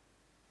 Yeah.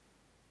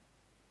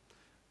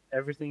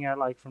 Everything I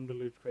like from the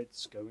Loot Crate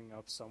is going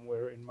up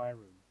somewhere in my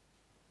room.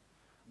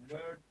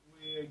 Where do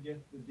we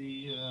get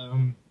the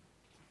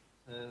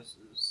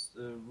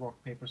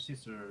rock paper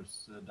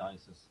scissors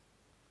dices?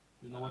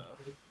 You know what?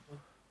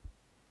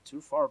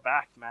 Too far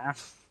back, man.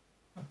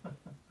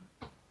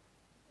 Let's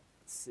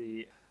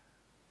see.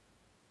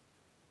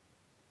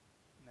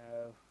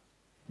 No.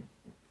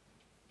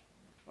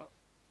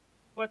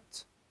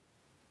 What?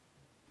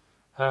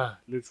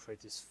 Loot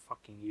Crate is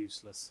fucking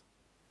useless.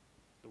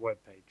 The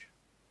webpage.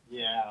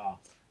 Yeah.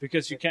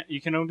 Because you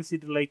can only see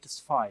the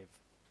latest 5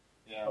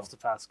 Yeah. of the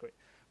past grade.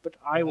 But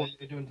I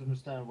don't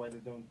understand why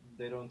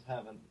they don't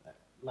have an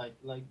like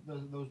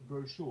those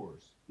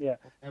brochures. Yeah.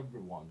 Of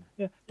everyone.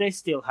 Yeah, they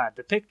still had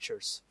the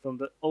pictures from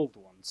the old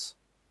ones.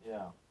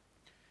 Yeah.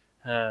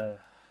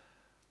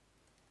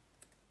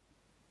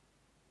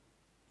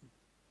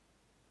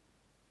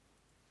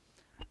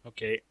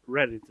 Okay,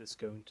 Reddit is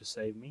going to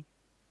save me.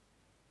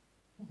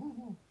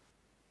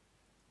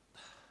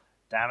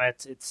 Damn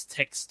it, it's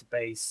text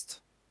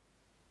based.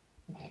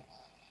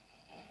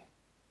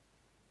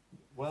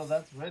 Well,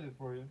 that's Reddit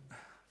for you.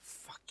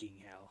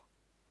 Fucking hell.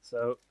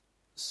 So,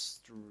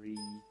 Street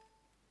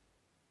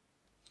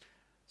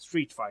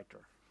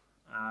Fighter.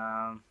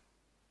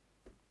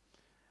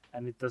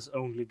 And it does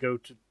only go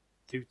to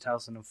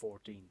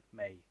 2014,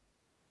 May.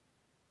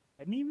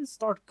 I didn't even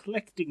start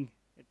collecting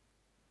it.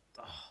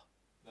 Oh.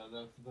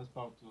 That's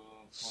about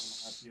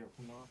 1.5 years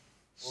from now.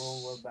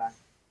 Oh, we're back.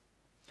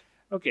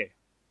 Okay,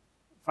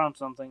 found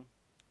something.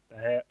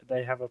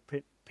 They have a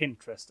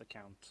Pinterest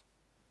account.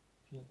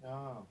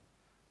 Oh.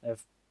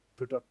 They've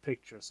put up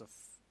pictures of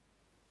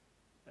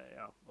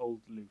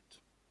old loot.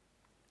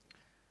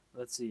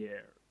 Let's see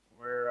here.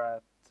 We're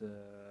at.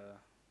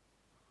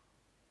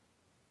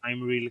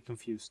 I'm really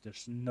confused.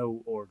 There's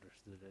no order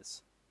to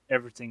this.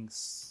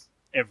 Everything's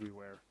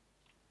everywhere.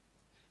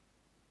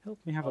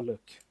 Help me have a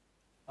look.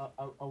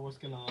 I was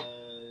gonna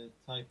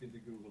type into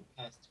Google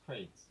past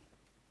crates,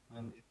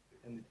 and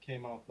it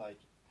came out like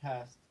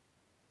past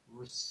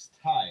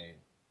Rustai.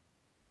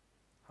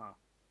 Huh.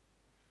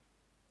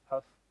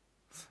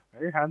 Are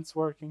your hands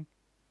working?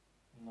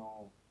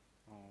 No.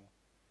 Oh.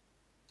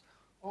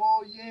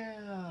 Oh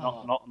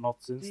yeah.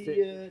 Not since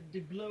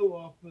the blow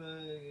up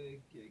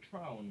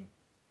crown.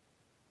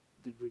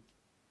 Did we?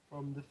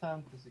 From the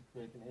fantasy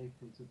crate in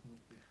April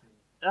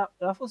 2015.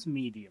 That was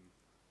medium.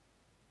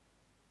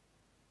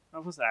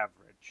 That was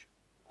average.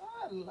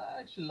 I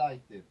actually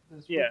liked it.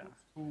 Yeah.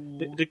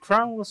 Cool. The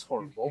crown was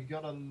horrible. You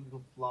got a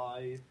little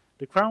fly.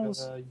 The crown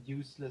was a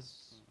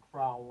useless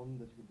crown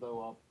that you blow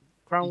up.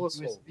 Crown the was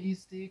USB horrible.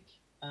 stick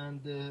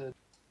and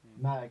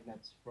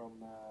magnets from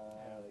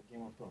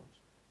Game of Thrones.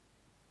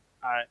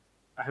 I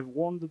have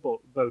worn the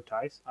bow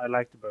ties. I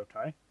like the bow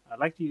tie. I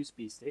like the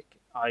USB stick.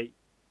 I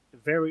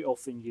very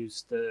often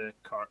use the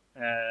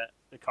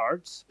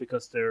cards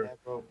because they're.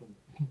 Never opened.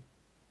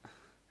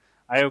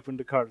 I open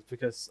the cards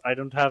because I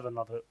don't have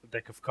another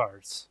deck of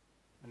cards,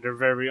 and they're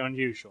very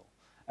unusual.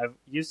 I've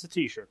used the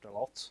T-shirt a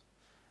lot.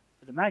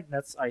 The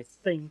magnets, I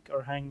think,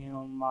 are hanging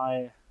on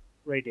my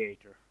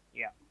radiator.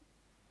 Yeah.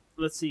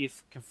 Let's see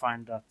if we can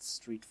find that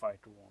Street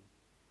Fighter one.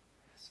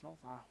 It's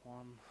not that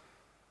one.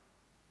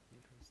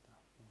 Where's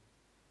that one?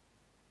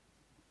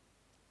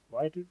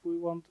 Why did we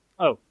want...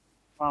 Oh,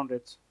 found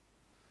it.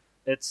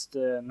 It's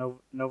the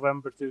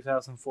November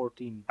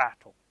 2014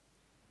 battle.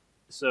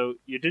 So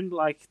you didn't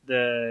like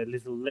the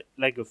little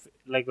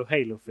Lego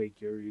Halo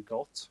figure you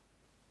got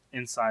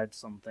inside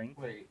something.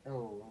 Wait, where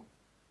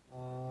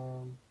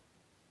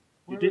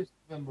You did- is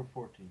November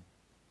 14?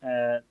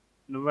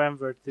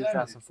 November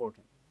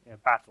 2014. Yeah,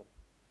 battle.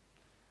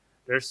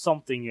 There's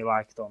something you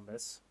liked on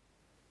this.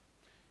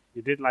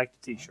 You did like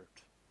the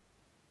T-shirt.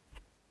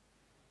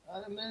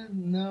 I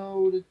mean,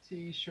 no, the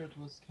T-shirt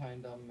was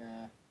kind of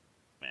meh.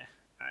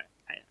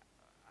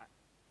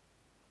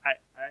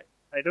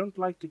 I don't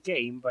like the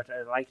game, but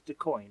I like the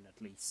coin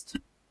at least.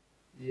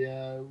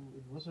 Yeah,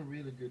 it was a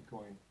really good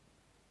coin.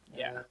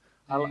 Yeah.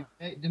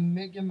 The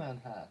Mega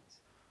Man hat.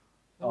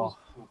 That was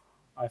cool.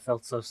 I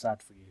felt so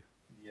sad for you.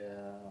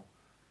 Yeah,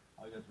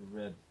 I got a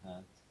red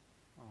hat.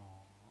 Oh,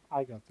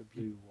 I got the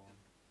blue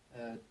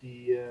one.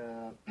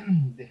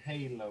 The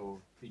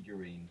Halo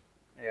figurine.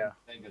 Yeah.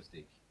 Lego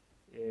stick.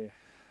 Yeah.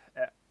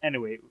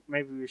 Anyway,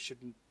 maybe we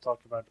shouldn't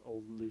talk about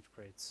old loot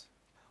crates.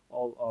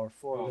 All our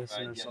four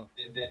listeners are...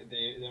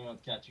 They're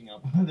not catching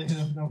up. They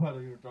don't know what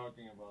you're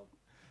talking about.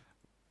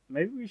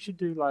 Maybe we should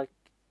do like...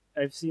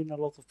 I've seen a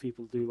lot of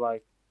people do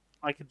like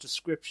a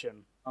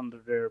description under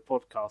their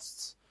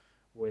podcasts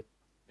with...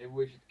 Maybe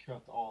we should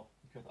cut out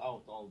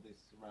all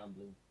this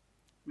rambling.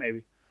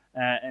 Maybe.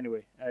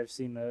 Anyway, I've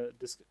seen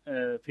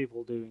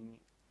people doing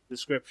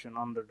description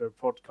under their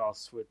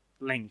podcasts with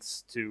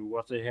links to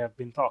what they have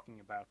been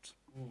talking about.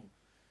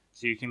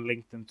 So you can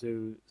link them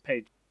to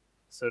page,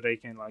 so they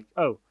can like,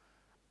 oh,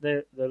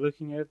 they're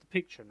looking at the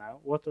picture now.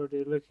 What are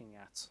they looking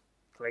at?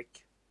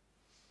 Click.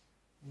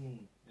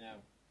 Yeah.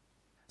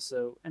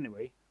 So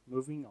anyway,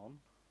 moving on.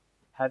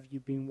 Have you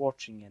been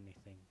watching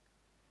anything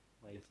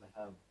lately? Yes,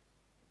 I have.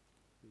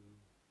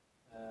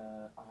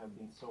 I have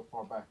been so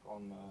far back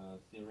on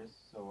series,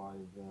 so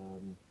I've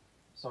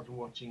started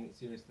watching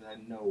series that I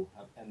know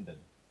have ended.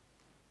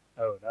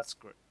 Oh, that's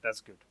great.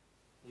 That's good.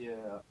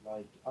 Yeah,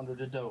 like Under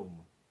the Dome.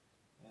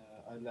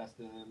 I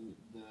lasted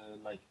the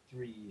like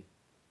 3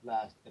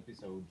 last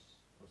episodes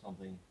or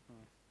something.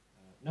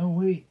 No,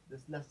 wait,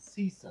 this last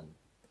season.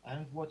 I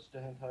haven't watched the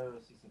entire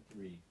season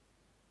 3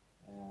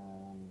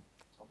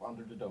 of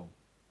Under the Dome,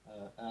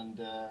 and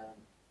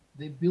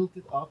they built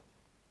it up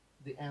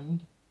the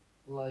end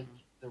like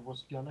there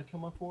was gonna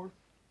come a fourth,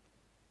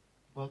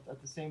 but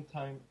at the same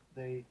time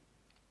they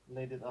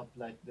laid it up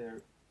like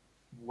there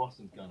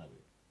wasn't gonna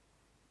be.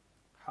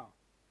 How?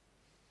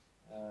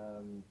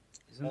 Um,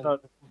 Isn't and that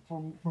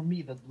for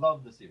me that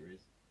love the series,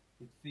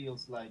 it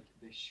feels like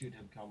they should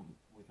have come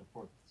with a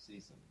fourth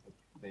season, but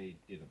they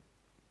didn't.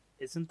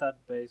 isn't that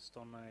based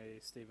on a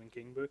Stephen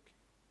King book?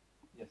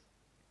 Yes,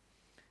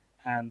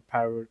 And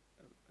power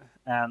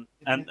and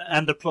it, and it,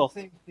 and the it's plot.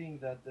 the same thing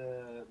that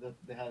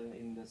they had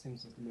in the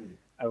Simpsons movie.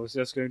 I was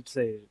just going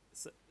to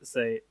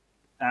say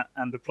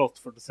and the plot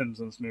for the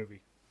Simpsons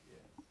movie.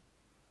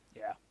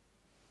 Yes.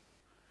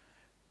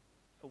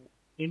 Yeah.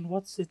 In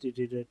what city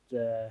did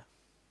it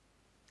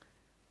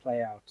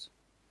play out?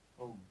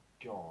 Oh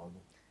God.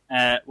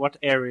 What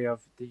area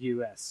of the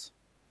U.S.?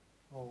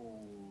 Oh.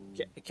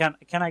 Can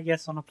I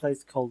guess on a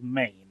place called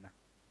Maine?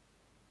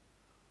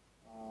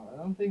 I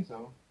don't think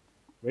so.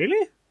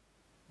 Really?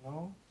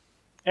 No.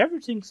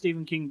 Everything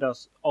Stephen King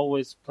does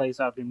always plays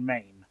out in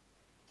Maine.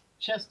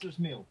 Chester's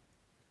Mill.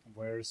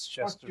 Where's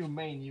Fuck Chester? you,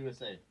 Maine,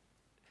 USA.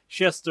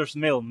 Chester's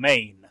Mill,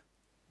 Maine.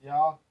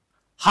 Yeah.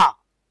 Ha!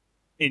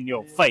 In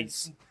your I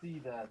face. didn't see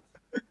that.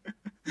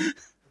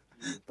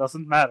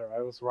 Doesn't matter.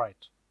 I was right.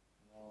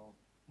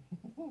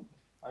 No.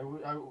 I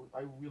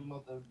will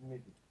not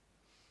admit it.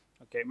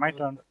 Okay, my But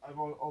turn. I've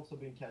also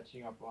been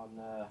catching up on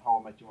How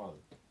I Met Your Mother.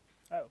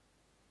 Oh,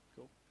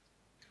 cool.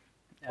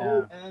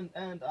 Oh,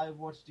 and I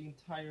watched the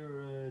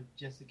entire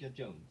Jessica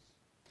Jones.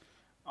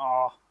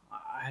 Oh,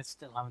 I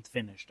still haven't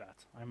finished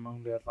that. I'm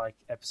only at like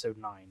episode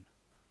 9.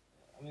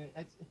 I mean,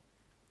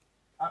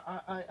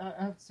 I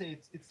have to say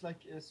it's like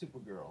a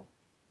Supergirl.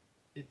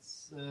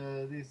 It's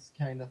this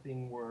kind of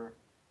thing where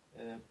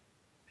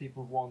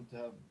people want to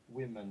have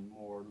women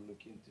more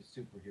look into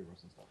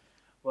superheroes and stuff.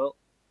 Well,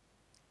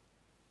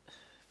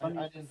 I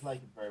didn't like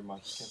it very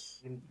much because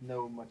I didn't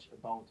know much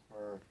about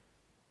her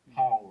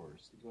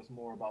powers. It was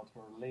more about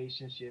her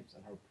relationships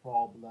and her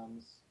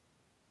problems.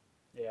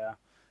 yeah,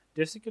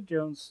 Jessica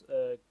Jones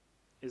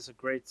is a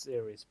great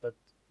series, but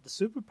the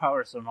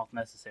superpowers are not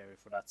necessary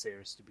for that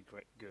series to be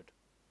good.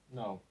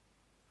 No,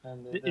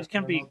 and It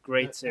can be a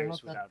great they're series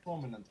not without that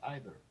prominent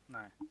either. No,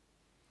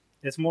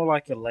 it's more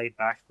like a laid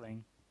back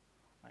thing.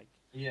 Like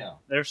Yeah,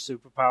 there's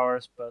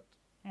superpowers, but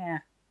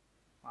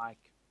like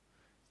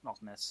it's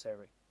not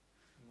necessary.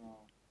 no,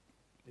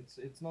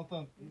 it's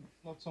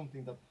not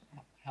something that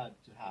had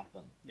to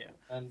happen. Yeah.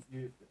 And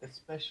you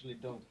especially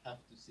don't have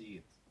to see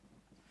it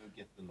to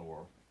get the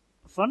lore.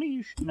 Funny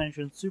you should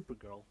mention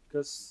Supergirl,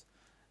 because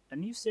a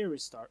new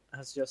series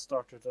has just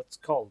started that's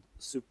called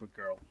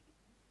Supergirl.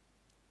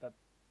 That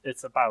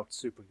it's about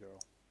Supergirl.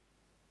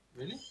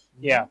 Really?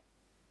 Yeah,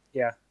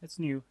 it's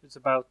new. It's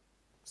about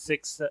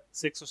six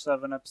or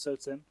 7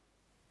 episodes in,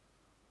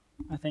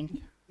 I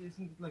think.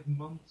 Isn't it like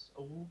months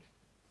old?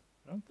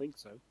 I don't think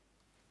so.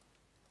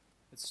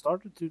 It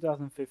started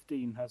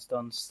 2015, has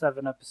done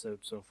 7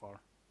 episodes so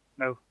far.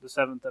 No, the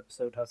 7th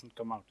episode hasn't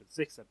come out. It's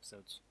 6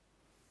 episodes.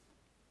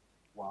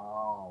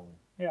 Wow.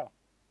 Yeah.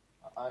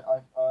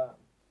 I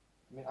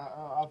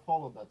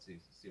followed that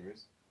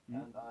series,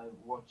 and I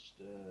watched.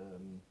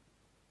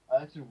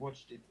 I actually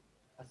watched it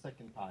a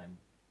second time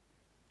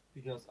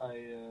because I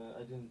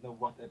didn't know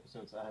what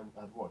episodes I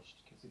had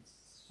watched because it's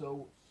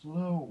so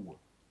slow.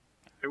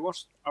 I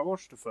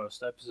watched the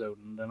first episode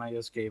and then I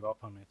just gave up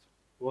on it.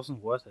 It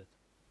wasn't worth it.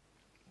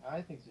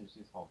 I think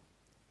she's hot.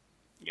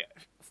 Yeah,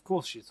 of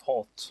course she's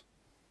hot.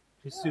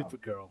 She's Yeah.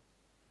 Supergirl.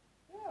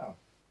 Yeah,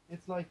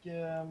 it's like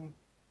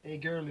a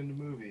girl in the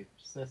movie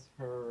says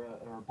her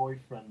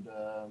boyfriend.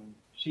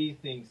 She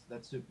thinks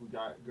that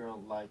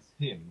Supergirl likes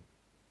him,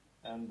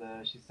 and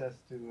she says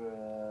to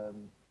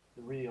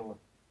the real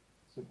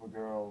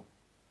Supergirl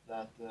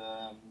that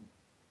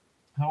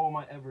how am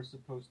I ever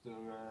supposed to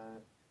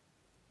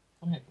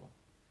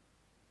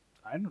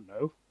I don't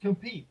know.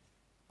 compete?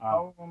 Ah.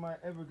 How am I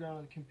ever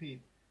gonna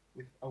compete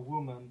with a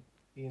woman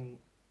in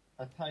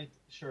a tight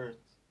shirt,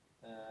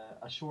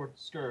 a short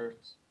skirt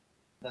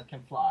that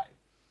can fly?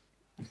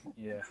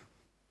 Yeah.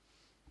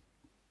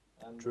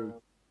 And, True.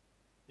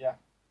 Yeah,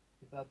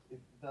 if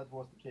that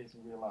was the case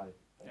in real life.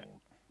 Yeah.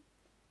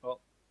 Well,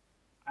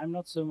 I'm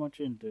not so much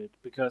into it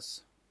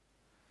because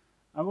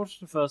I watched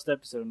the first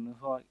episode and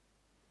it's like,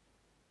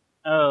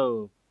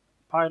 oh,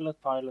 pilot,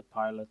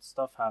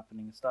 stuff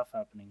happening.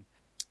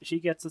 She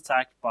gets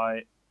attacked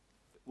by.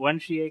 When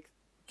she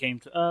came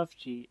to Earth,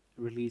 she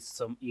released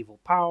some evil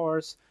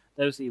powers.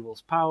 Those evil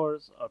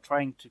powers are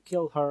trying to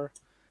kill her,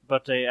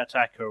 but they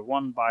attack her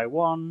one by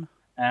one,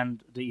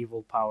 and the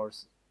evil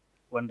powers,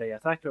 when they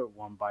attack her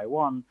one by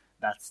one,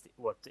 that's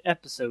what the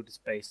episode is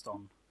based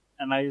on.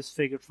 and I just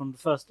figured from the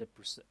first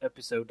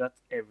episode that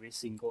every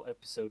single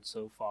episode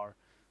so far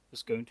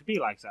was going to be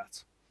like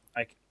that.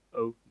 Like,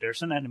 oh,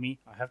 there's an enemy,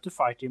 I have to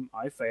fight him,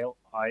 I fail,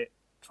 I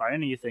try a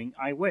new thing,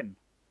 I win.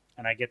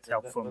 And I get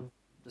help from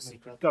the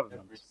secret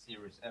government. Every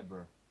series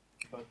ever.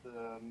 But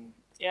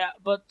yeah,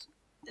 but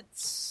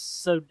it's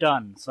so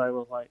done, so I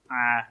was like,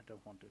 I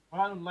don't want to.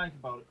 What I don't like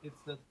about it is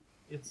that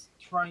it's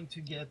trying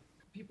to get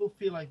people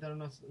feel like there are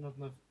not enough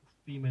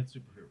female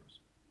superheroes.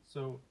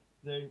 So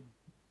they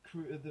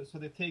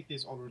take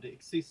this already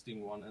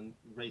existing one and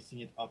raising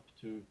it up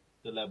to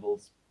the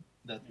levels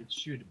that it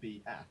should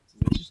be at,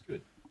 which is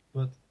good.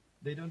 But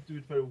they don't do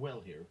it very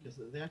well here because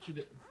they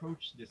actually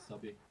approach this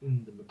subject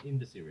in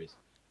the series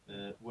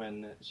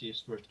when she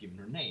is first given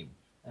her name.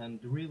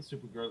 And the real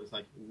Supergirl is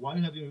like, why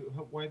have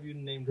you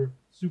named her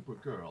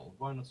Supergirl?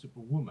 Why not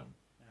Superwoman?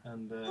 Yeah.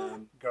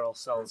 And girl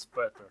sells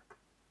better.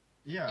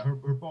 Yeah,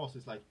 her boss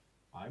is like,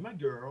 I'm a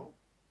girl,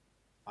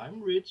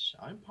 I'm rich,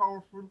 I'm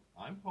powerful,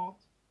 I'm hot.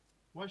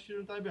 Why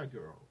shouldn't I be a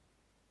girl?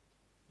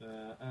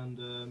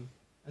 And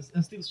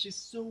still, she's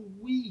so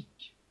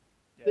weak.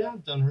 Yeah. They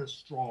haven't done her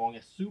strong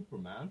as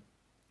Superman.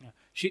 Yeah,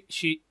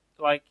 she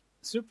like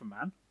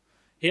Superman.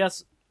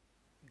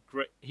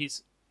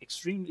 He's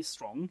extremely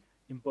strong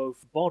in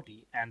both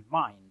body and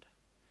mind.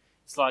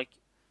 It's like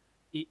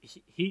he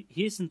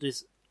isn't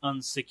this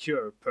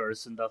unsecure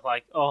person that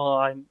like, oh,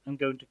 I'm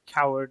going to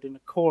cowered in a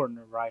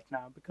corner right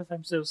now because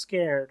I'm so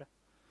scared.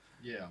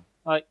 Yeah.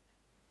 Like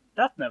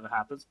that never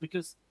happens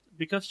because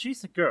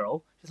she's a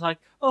girl. She's like,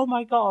 oh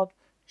my god,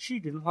 she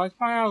didn't like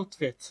my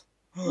outfit.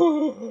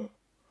 And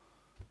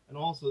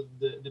also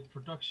the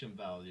production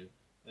value.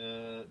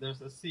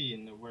 There's a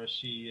scene where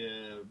she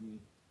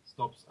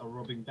stops a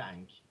robbing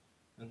bank,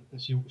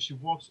 and she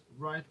walks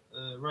right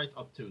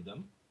up to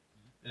them.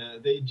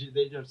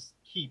 They just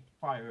keep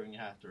firing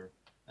at her,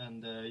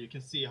 and you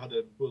can see how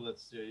the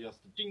bullets just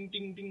ding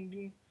ding ding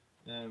ding.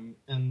 And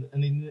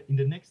in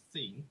the next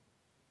scene,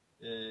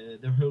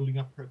 they're holding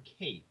up her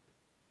cape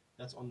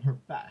that's on her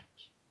back,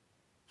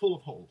 full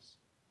of holes,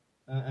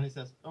 and it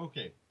says,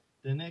 okay,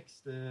 the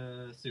next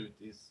suit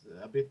is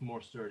a bit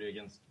more sturdy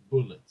against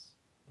bullets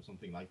or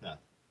something like that.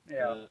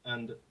 Yeah.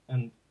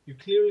 And you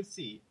clearly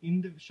see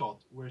in the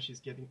shot where she's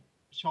getting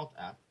shot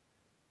at,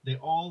 they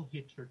all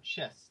hit her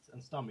chest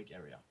and stomach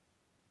area.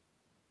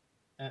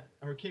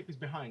 Her cape is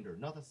behind her.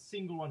 Not a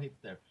single one hits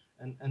there.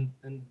 And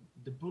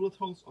the bullet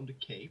holes on the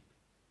cape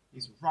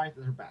is right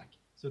at her back.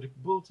 So the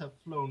bullets have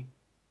flown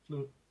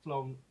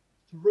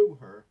through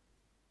her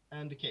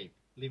and the cape,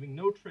 leaving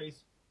no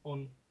trace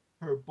on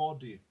her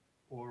body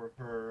or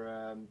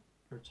her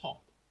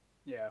top.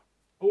 Yeah.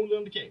 Only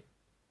on the cape.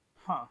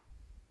 Huh.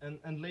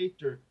 And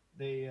later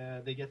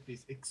they get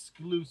this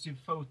exclusive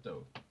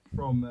photo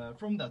from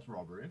that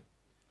robbery,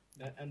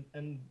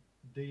 and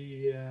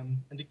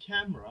the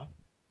camera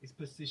is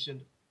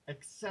positioned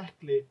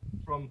exactly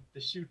from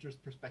the shooter's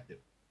perspective.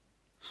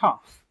 Huh.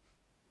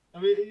 I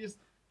mean,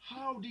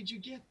 how did you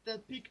get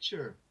that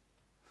picture?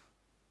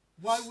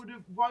 Why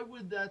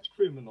would that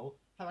criminal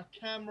have a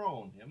camera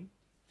on him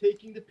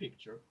taking the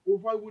picture, or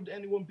why would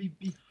anyone be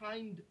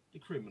behind the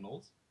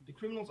criminals? The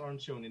criminals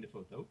aren't shown in the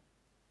photo,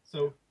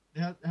 so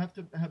they have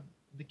to have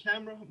the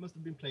camera must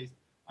have been placed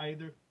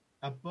either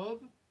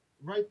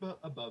right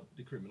above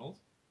the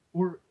criminals,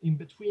 or in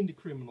between the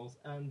criminals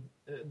and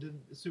the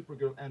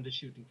Supergirl and the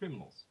shooting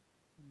criminals.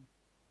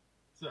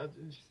 So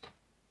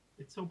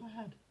it's so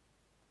bad,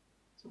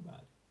 so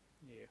bad.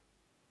 Yeah.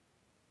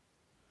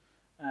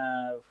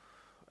 I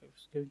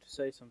was going to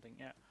say something.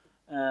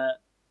 Yeah.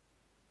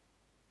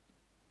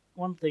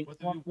 One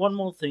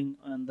more thing,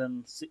 and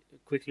then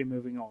quickly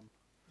moving on.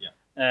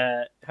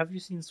 Yeah. Have you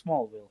seen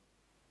Smallville?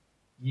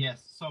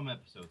 Yes, some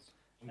episodes.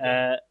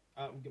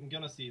 I'm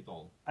gonna see it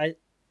all.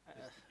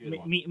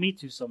 Me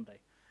too someday.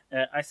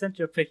 I sent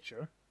you a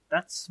picture.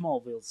 That's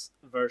Smallville's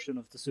version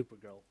of the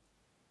Supergirl.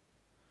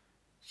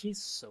 She's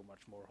so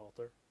much more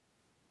hotter.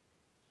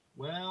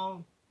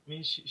 Well, I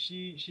mean,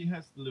 she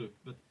has the look,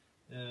 but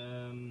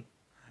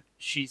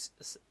she's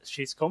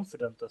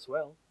confident as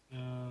well.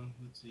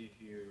 Let's see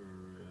here.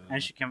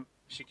 And she can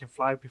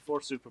fly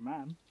before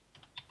Superman.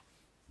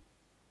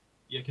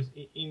 Yeah, because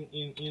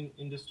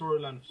in the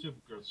storyline of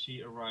Supergirl,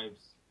 she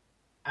arrives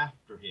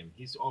after him.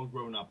 He's all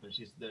grown up, and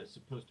she's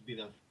supposed to be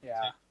the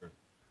protector.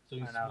 So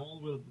in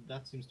Smallville,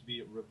 that seems to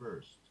be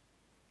reversed.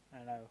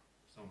 I know.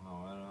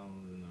 Somehow, I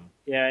don't really know.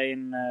 Yeah,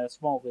 in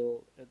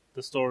Smallville,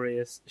 the story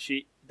is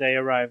they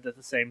arrived at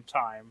the same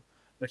time,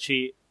 but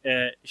she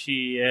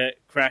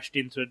crashed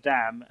into a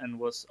dam and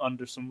was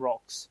under some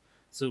rocks,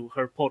 so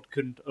her pod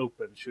couldn't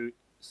open.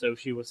 So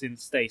she was in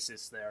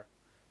stasis there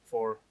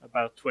for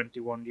about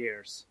 21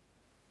 years.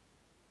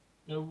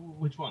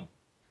 Which one?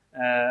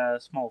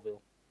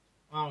 Smallville.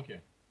 Oh,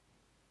 okay.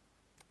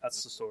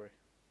 That's the story.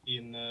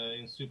 In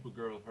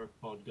Supergirl, her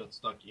pod got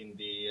stuck in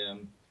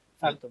the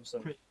Phantom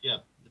Zone. Yeah,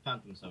 the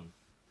Phantom Zone.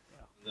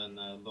 Yeah. And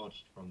then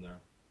launched from there.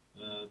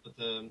 But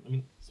I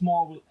mean,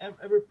 Smallville.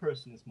 Every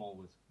person in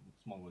Smallville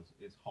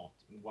is hot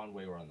in one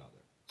way or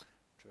another.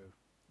 True.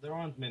 There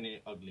aren't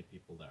many ugly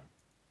people there.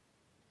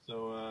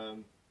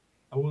 So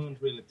I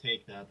wouldn't really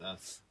take that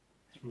as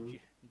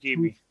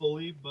Jimmy.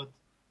 truthfully, but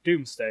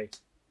Doomsday.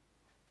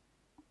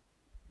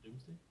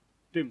 Doomsday?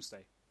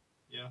 Doomsday.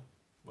 Yeah.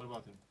 What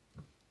about him?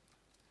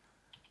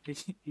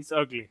 He's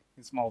ugly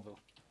in Smallville.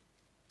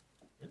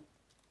 Really?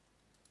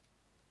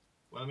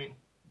 Well, I mean,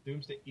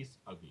 Doomsday is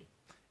ugly.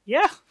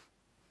 Yeah.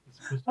 It's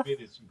supposed to be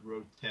this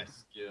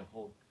grotesque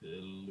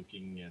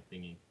Hulk-looking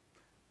thingy.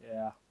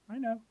 Yeah, I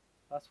know.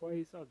 That's why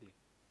he's ugly.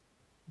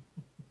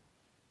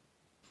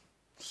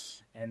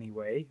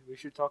 Anyway, we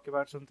should talk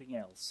about something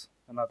else.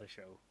 Another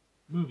show.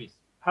 Movies.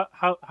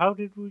 How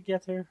did we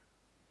get here?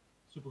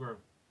 Supergirl.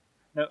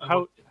 No,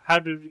 I how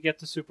did we get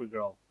to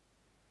Supergirl?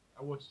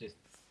 watched this.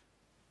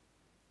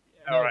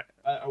 All right.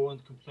 I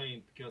won't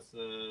complain because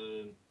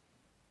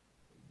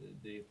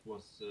it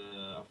was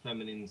a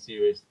feminine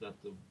series that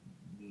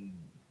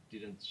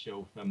didn't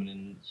show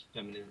feminine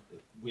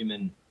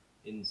women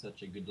in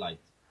such a good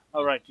light.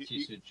 All right.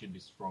 She should be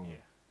stronger.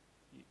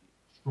 Yeah.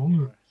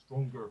 Stronger. Right.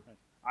 Stronger.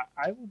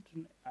 I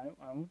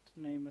want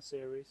to name a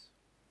series.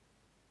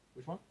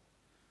 Which one?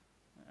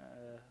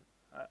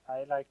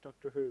 I like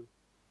Doctor Who.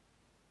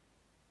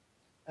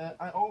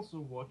 I also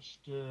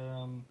watched.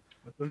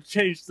 We'll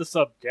change the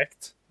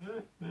subject.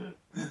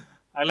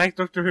 I like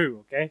Doctor Who.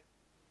 Okay.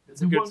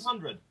 The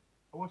 100.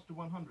 I watched the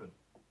 100.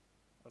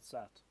 What's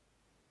that?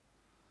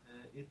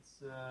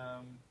 It's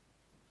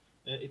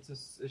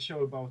a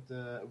show about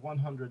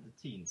 100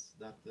 teens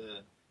that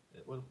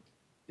well,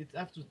 it's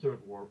after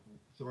Third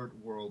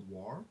World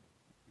War,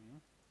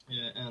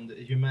 and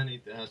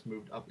humanity has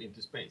moved up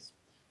into space,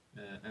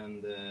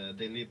 and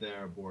they live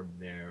there aboard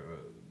their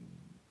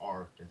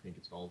Ark, I think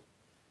it's called,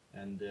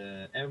 and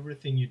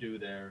everything you do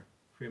there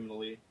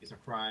criminally is a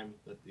crime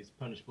that is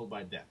punishable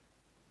by death.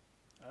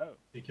 Oh.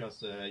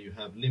 Because you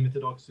have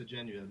limited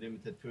oxygen, you have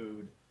limited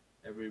food,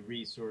 every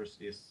resource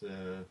is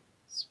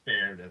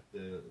spared at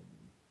the,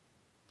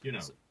 you know.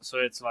 So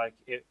it's like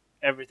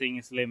everything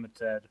is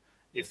limited.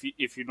 If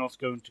you're not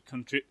going to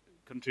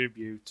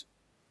contribute,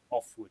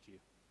 off with you.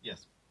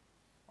 Yes.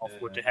 Off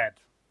with the head.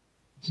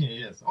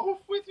 Yes. Off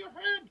with your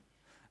head.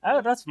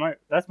 Oh, that's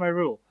my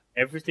rule.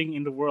 Everything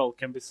in the world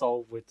can be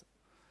solved with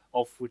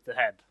off with the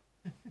head.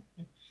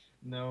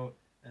 No,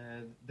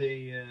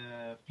 they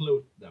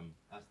float them,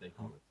 as they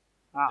call it.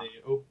 Ah.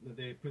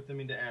 They put them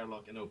in the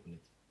airlock and open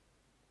it.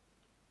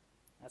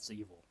 That's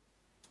evil.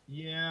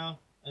 Yeah,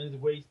 and it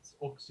wastes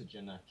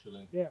oxygen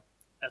actually. Yeah.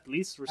 At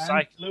least And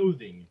recycle.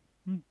 clothing.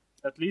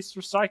 At least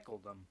recycle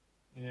them.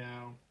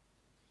 Yeah.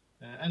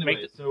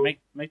 Anyway,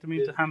 make them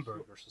into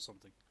hamburgers or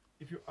something.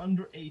 If you're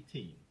under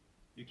 18,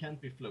 you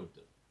can't be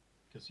floated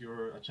because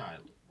you're a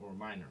child or a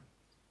minor,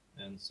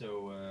 and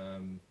so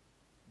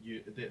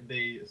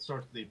they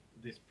start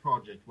this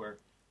project where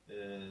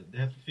they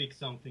have to fix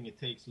something. It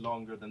takes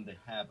longer than they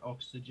have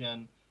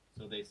oxygen,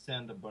 so they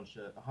send a bunch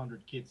of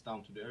 100 kids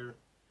down to the Earth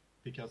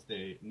because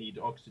they need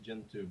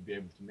oxygen to be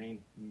able to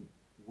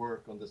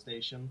work on the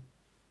station.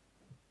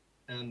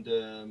 And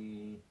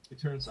it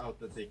turns out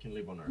that they can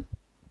live on Earth.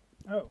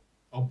 Oh.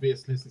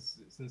 Obviously,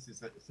 since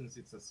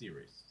it's a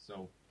series,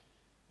 so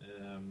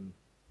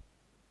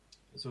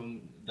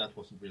that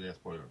wasn't really a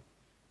spoiler.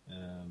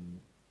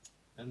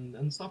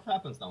 And stuff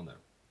happens down there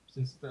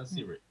since it's a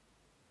series.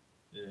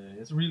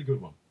 It's a really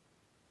good one.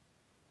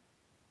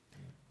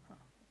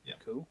 Yeah.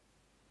 Cool.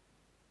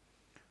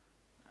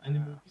 Any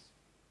movies?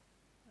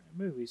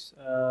 Movies.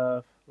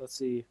 Let's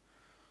see.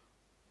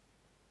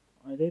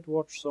 I did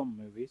watch some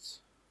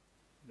movies.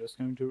 Just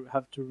going to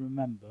have to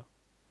remember.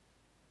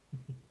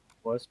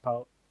 Worst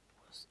part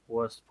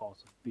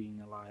of being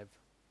alive.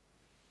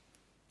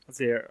 Let's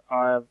see here.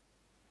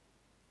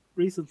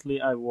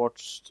 Recently I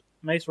watched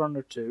Maze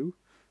Runner 2,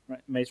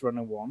 Maze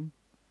Runner 1,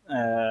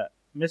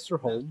 Mr.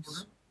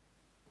 Holmes.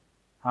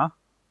 Huh?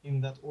 In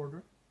that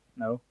order?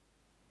 No.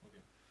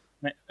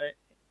 Okay.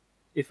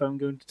 If I'm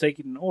going to take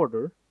it in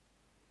order,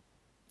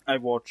 I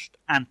watched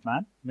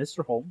Ant-Man,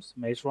 Mr. Holmes,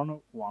 Maze Runner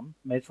 1,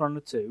 Maze Runner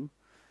 2,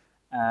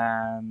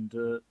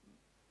 and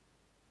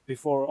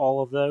before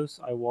all of those,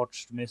 I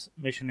watched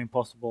Mission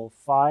Impossible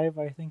 5,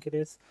 I think it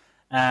is,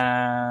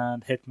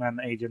 and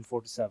Hitman Agent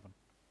 47.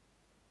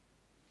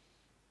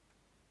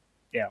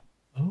 Yeah.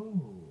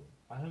 Oh,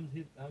 I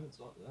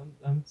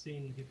haven't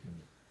seen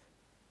Hitman.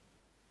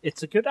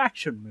 It's a good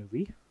action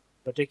movie,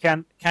 but they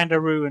kind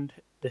of ruined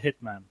the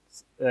Hitman.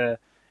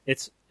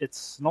 It's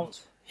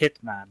not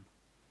Hitman.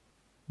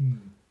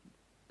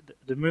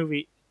 The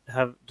movie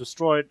have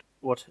destroyed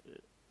what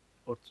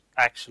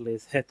actually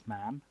is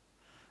Hitman,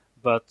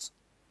 but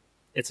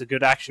it's a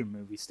good action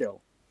movie still.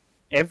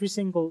 Every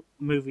single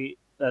movie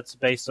that's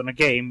based on a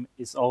game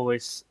is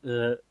always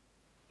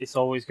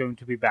going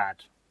to be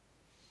bad.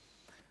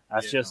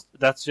 That's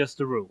just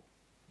the rule.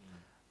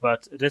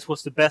 But this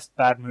was the best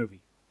bad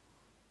movie.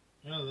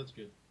 Oh, that's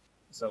good.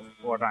 So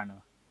what I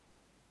know.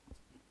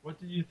 What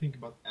did you think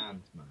about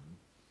Ant-Man?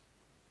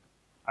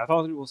 I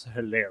thought it was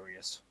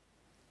hilarious.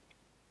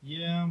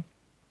 Yeah,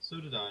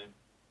 so did I.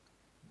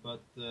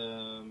 But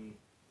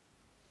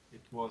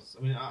it was.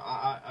 I mean,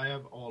 I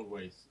have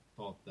always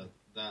thought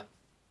that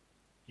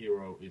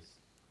hero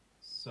is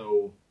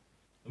so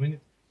I mean,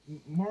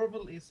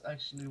 Marvel is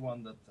actually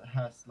one that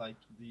has like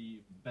the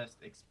best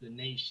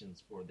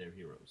explanations for their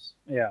heroes.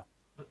 Yeah.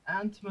 But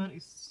Ant-Man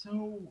is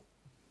so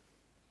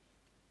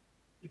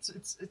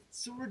it's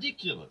so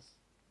ridiculous.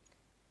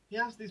 He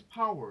has these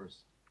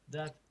powers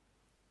that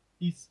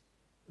he's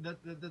that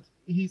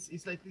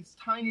he's like this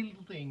tiny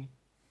little thing,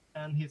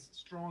 and he's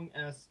strong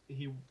as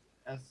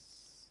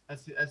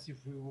as if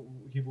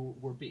he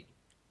were big.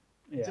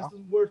 It Yeah. just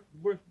doesn't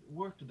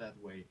work that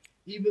way.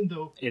 Even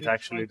though It they try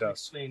actually to does.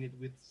 explain it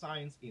with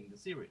science in the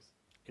series.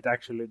 It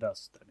actually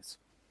does, Dennis.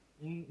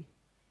 Mm,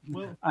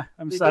 well,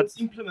 I'm they sad.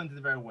 don't implement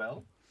it very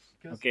well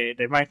because Okay,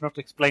 they might not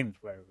explain it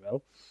very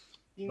well,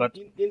 but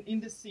in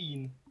the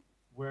scene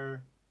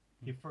where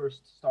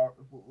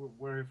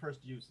where he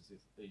first uses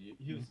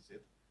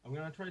it. I'm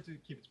gonna try to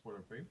keep it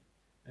spoiler free.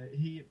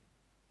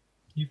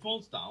 He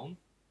falls down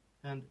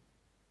and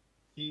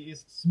he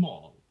is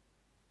small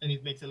and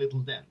it makes a little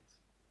dent.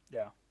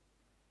 yeah,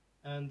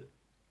 And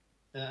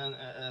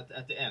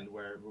at the end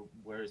where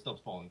he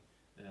stops falling,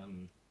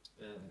 um,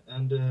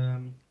 and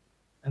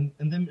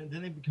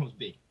then it becomes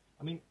big.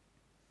 I mean,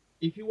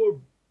 if you were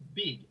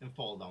big and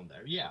fall down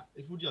there, yeah,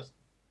 it would just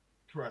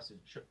crush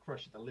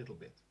it a little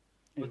bit.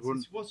 it But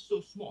wouldn't. since it was so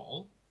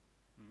small,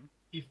 Mhm.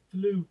 he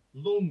flew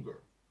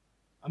longer.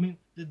 I mean,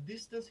 the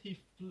distance he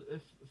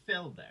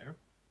fell there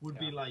would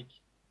be Yeah. like,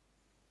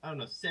 I don't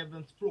know,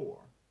 seventh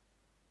floor.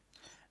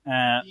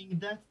 Uh, Being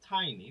that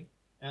tiny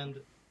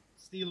and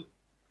still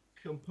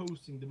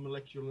composing the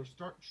molecular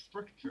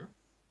structure,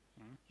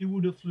 Mhm. he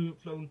would have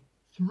flown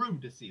through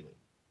the ceiling.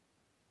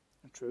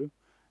 True.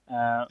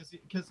 Uh,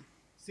 Because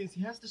since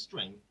he has the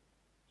strength,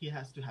 he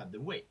has to have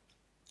the weight.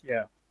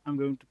 yeah, I'm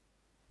going to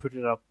put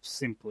it up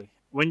simply.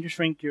 When you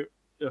shrink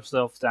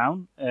yourself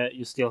down,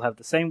 you still have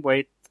the same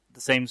weight,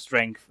 the same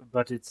strength,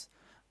 but it's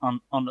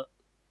on an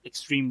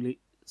extremely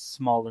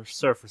smaller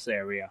surface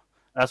area.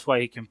 That's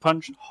why he can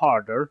punch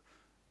harder,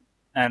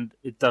 and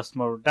it does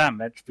more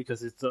damage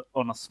because it's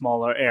on a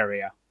smaller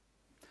area.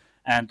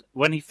 And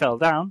when he fell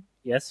down,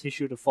 yes, he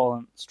should have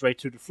fallen straight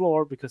to the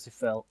floor because he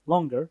fell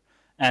longer,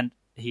 and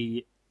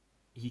he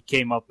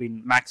came up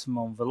in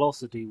maximum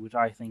velocity, which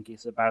I think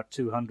is about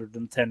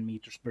 210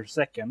 meters per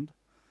second,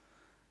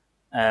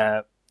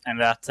 and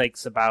that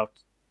takes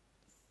about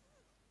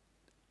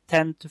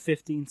 10 to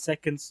 15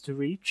 seconds to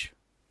reach.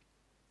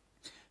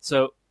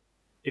 So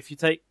if you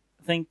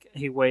think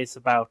he weighs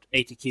about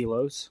 80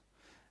 kilos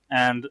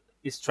and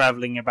is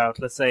traveling about,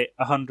 let's say,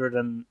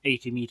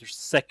 180 meters a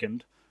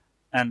second,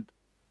 and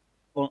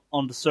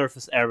on the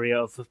surface area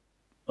of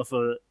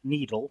a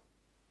needle,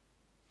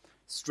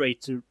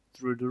 straight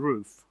through the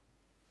roof,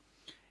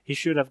 he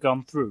should have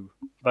gone through.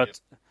 But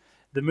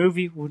the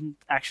movie wouldn't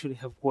actually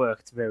have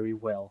worked very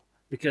well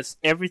because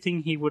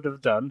everything he would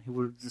have done, he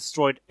would have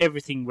destroyed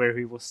everything where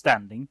he was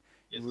standing.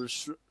 Yes. He would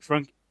have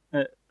shrunk.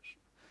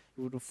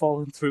 He would have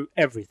fallen through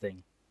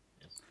everything.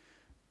 Yes.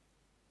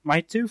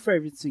 My two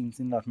favorite scenes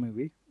in that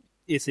movie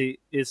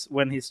is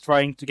when he's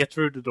trying to get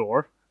through the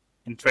door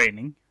in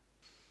training.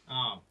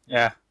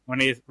 Yeah,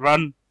 when he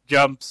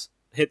jumps,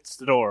 hits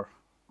the door.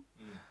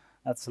 Mm.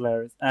 That's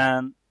hilarious.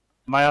 And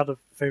my other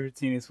favorite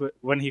scene is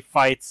when he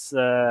fights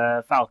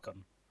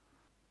Falcon.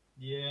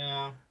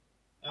 Yeah.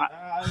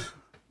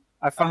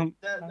 I found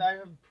I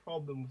have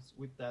problems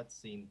with that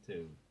scene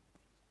too.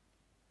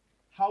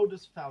 How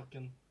does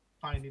Falcon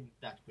find him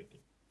that quickly?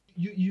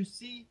 You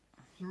see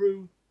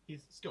through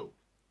his scope,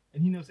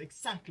 and he knows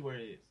exactly where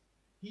it is.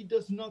 He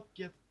does not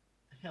get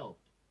help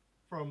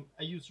from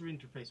a user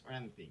interface or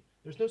anything.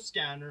 There's no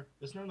scanner.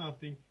 There's no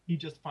nothing. He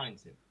just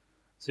finds him.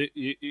 so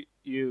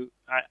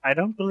I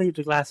don't believe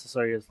the glasses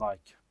are just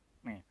like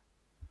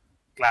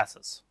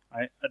glasses.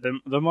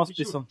 There must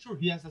be some. Sure,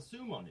 he has a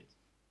zoom on it,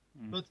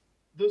 Mm. but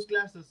those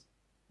glasses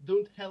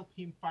don't help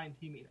him find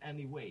him in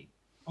any way,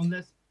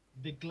 unless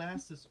the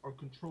glasses are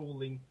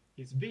controlling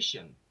his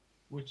vision,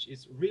 which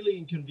is really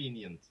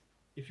inconvenient.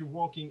 If you're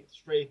walking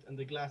straight and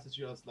the glasses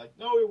just like,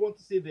 no, we want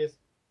to see this.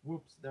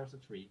 Whoops, there's a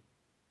tree.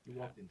 You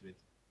walked into it.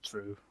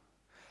 True.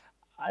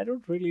 I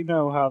don't really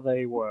know how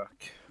they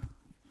work.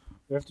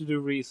 We have to do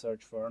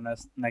research for our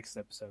next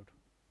episode.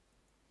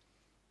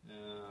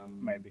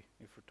 Maybe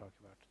if we're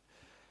talking about it.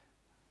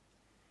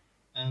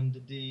 And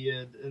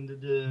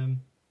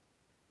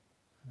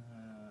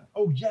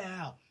oh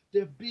yeah,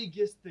 the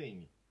biggest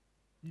thing.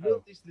 You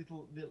know these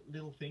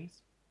little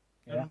things.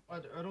 Yeah.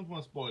 I don't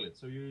want to spoil it,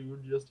 so you're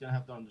just gonna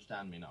have to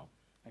understand me now.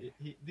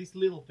 Okay. These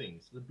little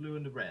things, the blue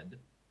and the red,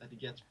 that he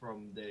gets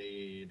from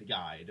the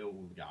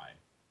old guy.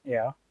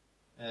 Yeah.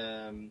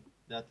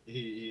 That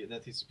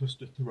he's supposed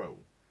to throw.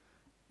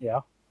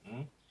 Yeah.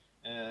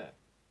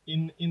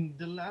 In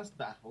the last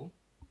battle,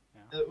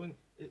 when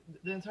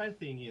the entire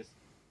thing is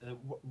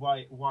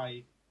why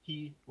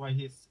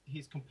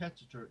his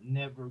competitor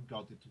never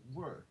got it to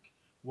work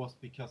was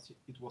because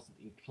it wasn't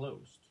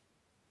enclosed.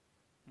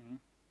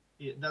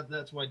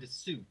 That's why the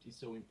suit is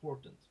so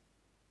important.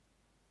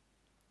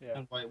 Yeah.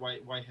 And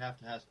why he have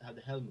to have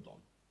the helmet on.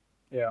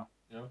 Yeah.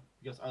 You know,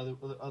 because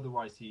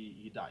otherwise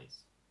he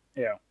dies.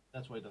 Yeah.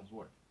 That's why it doesn't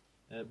work.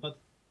 But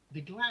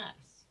the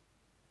glass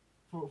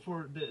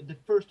for the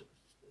first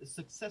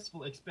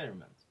successful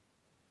experiment.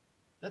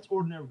 That's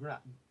ordinary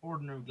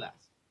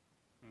glass.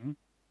 Mhm.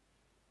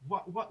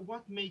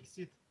 What makes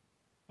it?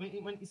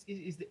 When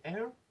is the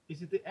air?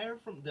 Is it the air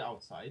from the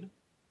outside,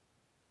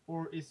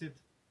 or is it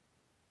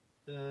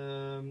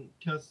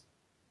because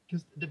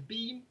the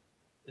beam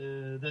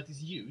that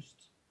is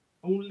used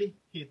only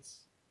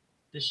hits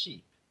the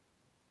sheep.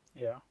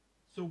 Yeah.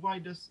 So why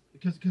does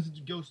because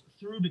it goes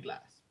through the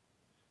glass?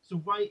 So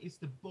why is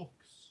the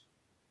box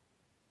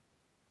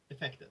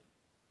affected?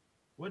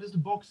 Why does the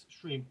box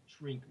shrink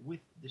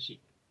with the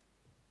sheep?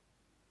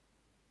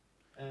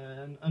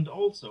 And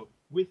also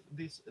with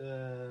this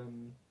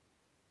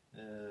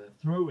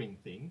throwing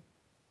thing,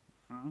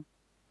 Mhm.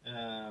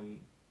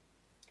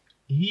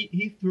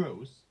 he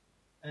throws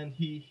and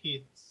he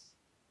hits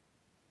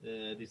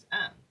this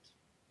ant,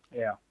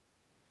 Yeah.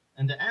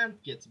 and the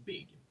ant gets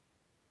big.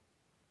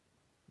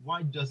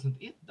 Why doesn't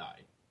it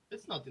die?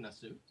 It's not in a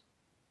suit.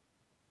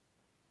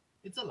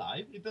 It's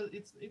alive.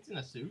 It's in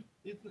a suit.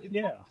 It's not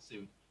Yeah. in a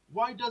suit.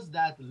 Why does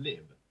that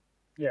live?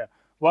 Yeah.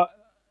 What?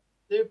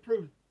 They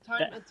proved time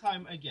That, and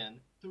time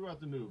again throughout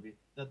the movie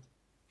that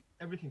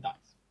everything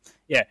dies.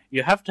 yeah.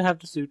 You have to have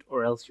the suit,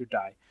 or else you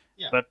die.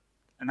 Yeah. But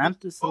an But-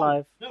 ant is oh,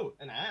 alive no,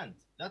 an ant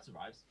that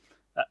survives.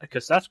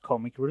 because that's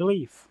comic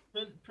relief.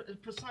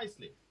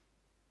 Precisely.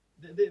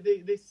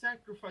 They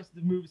sacrifice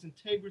the movie's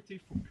integrity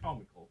for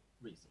comical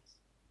reasons,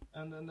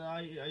 and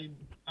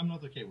I'm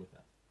not okay with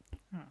that.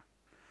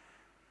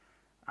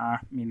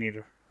 Me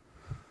neither.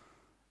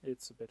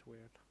 It's a bit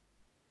weird.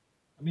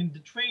 I mean, the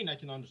train I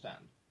can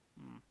understand.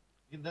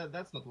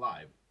 That's not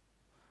live.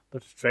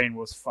 But the train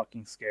was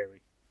fucking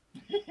scary.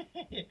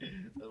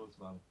 That was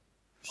fun.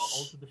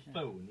 Also, the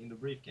phone in the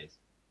briefcase.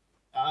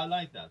 I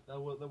like that. That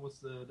was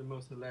the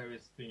most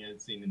hilarious thing I'd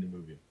seen in the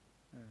movie.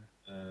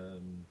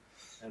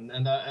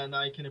 And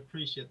I can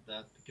appreciate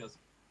that because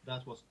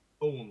that was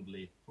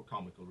only for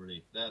comical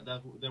relief.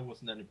 There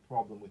wasn't any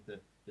problem with the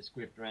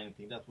script or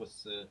anything. That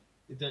was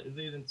they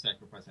didn't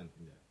sacrifice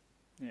anything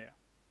there. Yeah.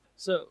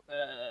 So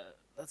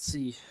let's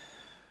see.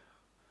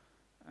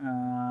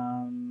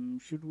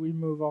 Should we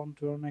move on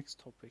to our next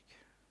topic?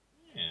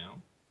 Yeah.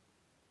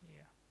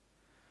 Yeah.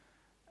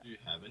 Do you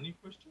have any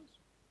questions?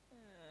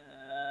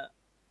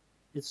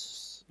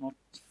 It's not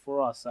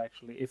for us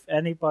actually. If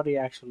anybody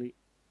actually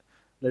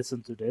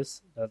listened to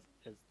this that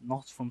is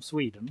not from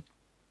Sweden,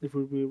 it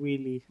would be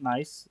really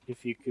nice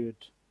if you could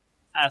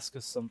ask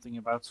us something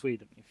about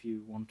Sweden if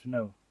you want to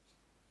know.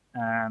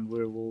 And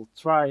we will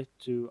try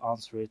to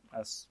answer it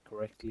as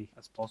correctly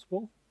as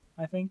possible,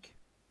 I think.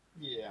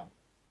 Yeah.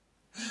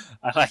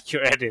 I like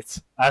your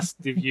edits. Ask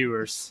the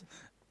viewers.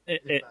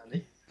 If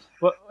any.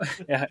 Well,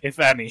 yeah, if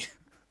any.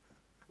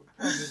 We're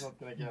probably not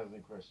gonna get any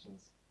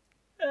questions.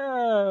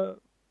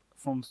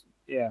 From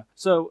yeah.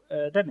 So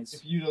Dennis,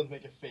 If you don't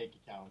make a fake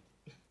account.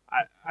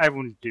 I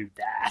wouldn't do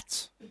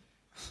that.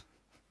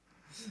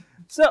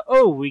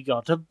 So we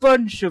got a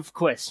bunch of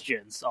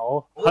questions,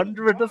 all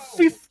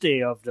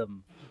 150 of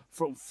them,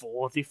 from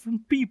 4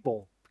 different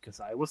people because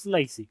I was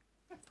lazy.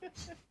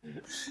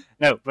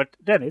 No, but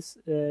Dennis,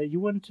 you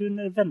went to an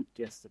event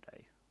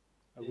yesterday.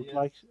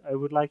 Yes. I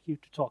would like you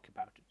to talk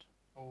about it.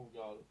 Oh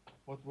god.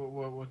 What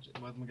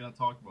am I gonna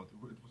talk about? It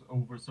was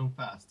over so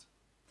fast.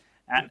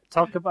 And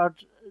talk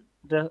about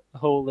the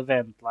whole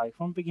event, like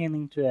from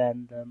beginning to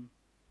end.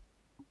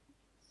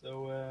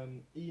 So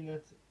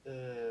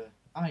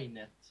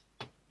iNet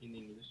in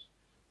English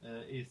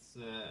is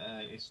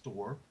a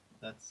store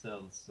that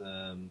sells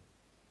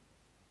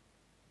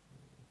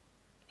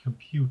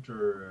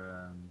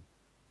computer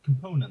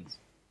components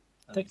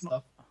and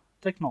stuff.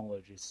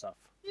 Technology stuff.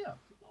 Yeah,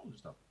 technology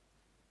stuff.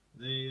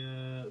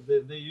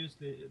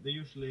 They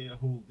usually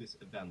hold this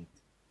event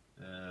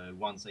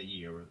once a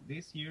year.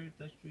 This year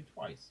it's actually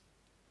twice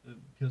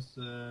because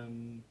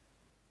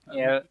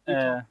Yeah, we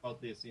talked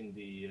about this in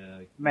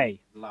the May.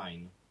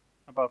 line.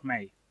 About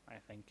May, I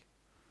think.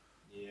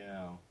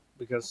 Yeah,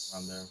 Because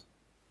around there.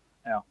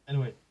 Yeah.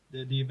 Anyway,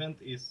 the event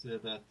is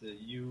that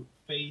you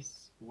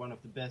face one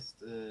of the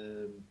best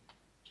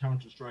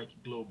Counter-Strike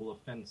Global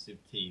Offensive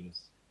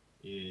teams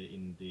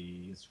in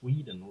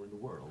Sweden or in the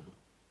world.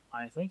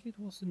 I think it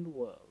was in the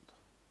world.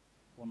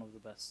 One of the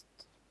best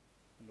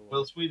in the world.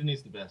 Well, Sweden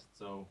is the best,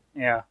 so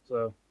Yeah,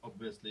 so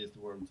obviously it's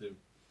the world too.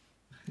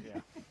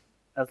 yeah.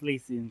 At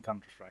least in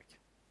Counter-Strike.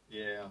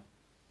 Yeah,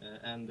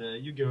 and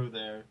you go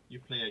there, you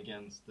play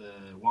against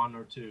one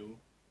or two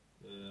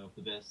of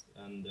the best,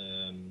 and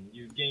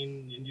you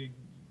gain. And you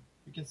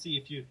can see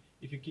if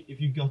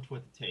you got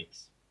what it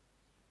takes.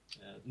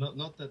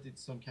 Not that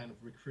it's some kind of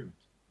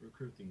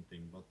recruiting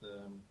thing, but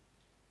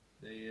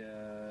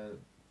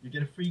you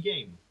get a free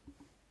game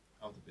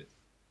out of it.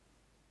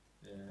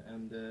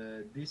 And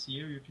this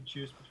year you can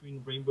choose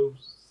between Rainbow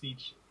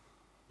Six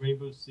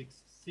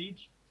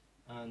Siege,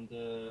 and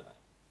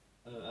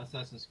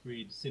Assassin's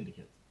Creed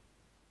Syndicate.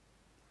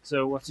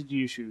 So what did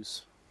you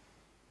choose?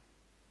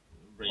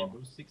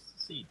 Rainbow Six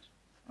Siege.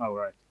 Oh,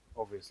 right.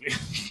 Obviously.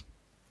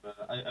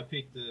 I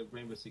picked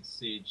Rainbow Six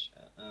Siege,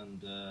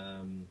 and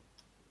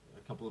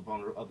a couple of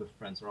our other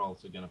friends are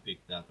also gonna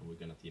pick that, and we're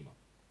gonna team up.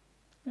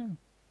 Yeah,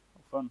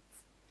 fun.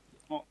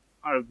 Well,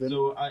 I've been.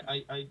 So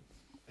I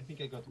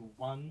think I got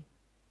one.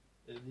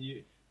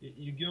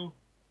 You go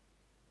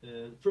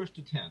first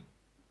to 10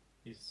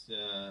 is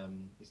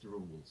the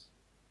rules.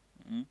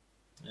 Mhm.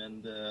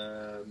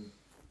 And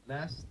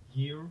last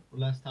year or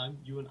last time,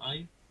 you and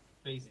I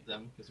faced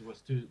them because it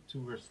was two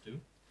versus two.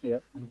 Yeah.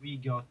 And we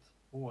got,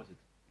 what was it?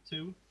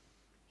 2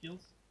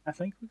 kills. I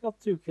think we got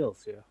 2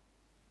 kills.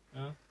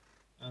 Yeah.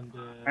 And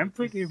I'm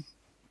pretty this-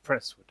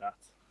 impressed with that.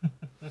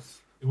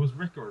 it was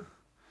record.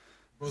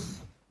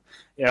 Both,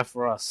 Yeah,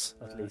 for us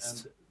at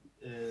least.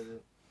 And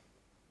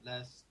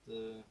last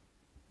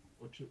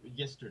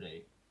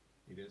yesterday,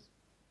 it is.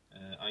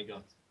 I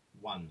got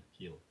 1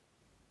 kill.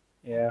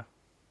 Yeah.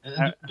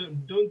 And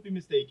don't be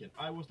mistaken.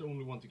 I was the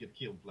only one to get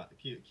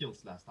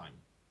kills last time.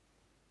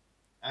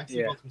 I actually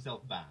Yeah. got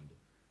myself banned.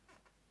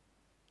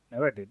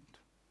 No, I didn't.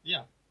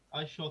 Yeah,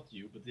 I shot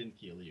you but didn't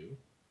kill you,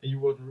 and you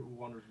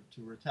wanted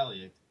to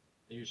retaliate,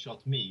 and you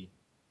shot me,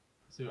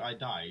 so I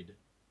died,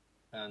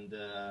 and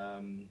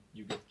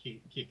you got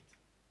kicked.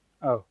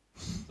 Oh.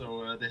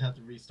 So they had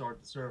to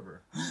restart the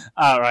server.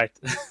 Ah, right.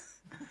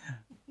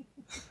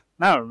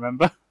 Now I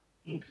remember.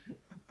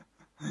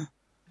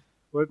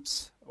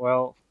 Whoops.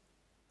 Well,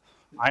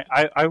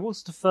 I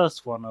was the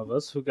first one of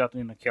us who got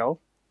in a kill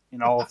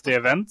in all of the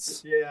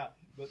events. Yeah,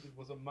 but it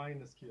was a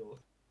minus kill.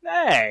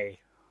 Nay!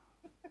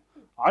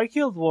 I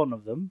killed one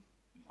of them.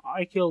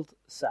 I killed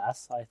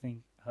Sass, I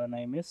think her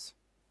name is.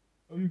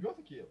 Oh, you got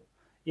a kill.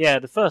 Yeah,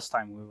 the first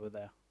time we were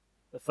there.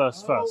 The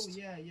first. Oh,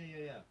 yeah.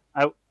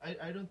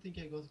 I don't think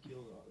I got a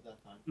kill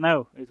that time.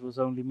 No, it was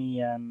only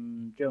me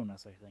and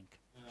Jonas, I think.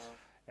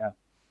 Yeah.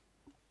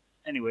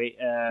 Anyway,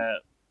 yeah,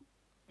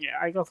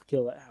 I got a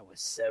kill. I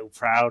was so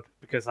proud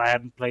because I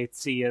hadn't played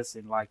CS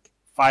in like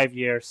 5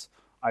 years.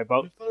 I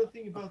bought. The funny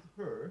thing about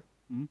her,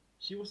 Hmm?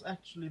 she was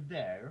actually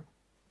there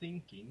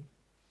thinking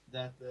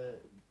that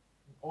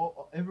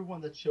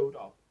everyone that showed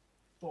up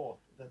thought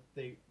that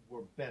they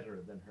were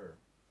better than her.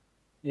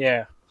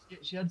 Yeah,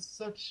 She had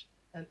such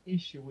an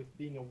issue with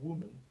being a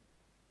woman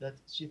that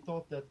she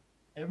thought that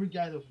every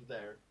guy that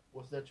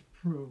was there to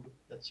prove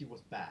that she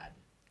was bad.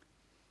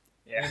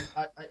 yeah.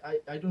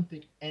 And I don't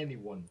think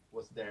anyone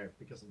was there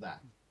because of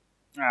that.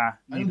 Ah,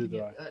 I don't neither think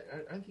do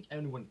I. I don't think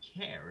anyone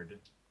cared.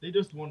 They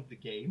just wanted the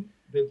game,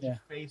 be able Yeah. to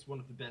face one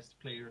of the best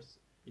players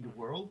in the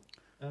world,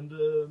 and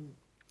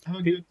have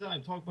a Pe- good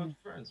time. Talk about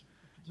friends.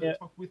 Yeah.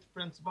 Talk with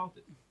friends about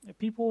it.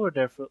 People were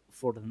there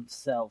for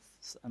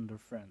themselves and their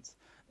friends.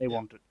 They Yeah.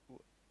 wanted.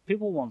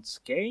 People want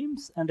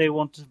games, and they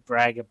want to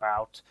brag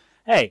about.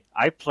 Hey,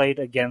 I played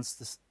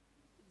against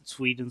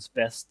Sweden's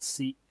best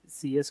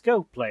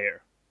CS:GO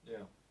player.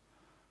 Yeah.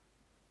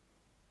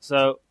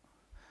 So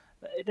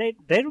they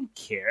don't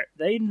care.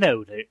 They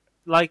know they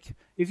like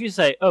if you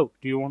say, "Oh,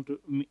 do you want to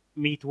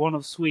meet one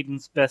of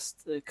Sweden's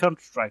best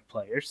Counter-Strike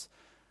players?"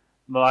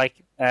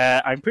 Like,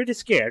 I'm pretty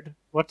scared.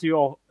 What do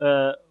you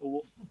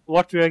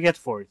what do I get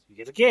for it? You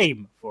get a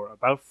game for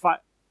about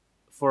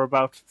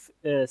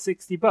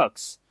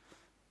 $60.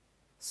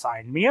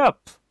 Sign me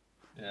up.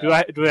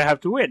 Yeah. Do I have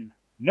to win?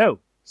 No.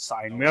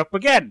 Sign me up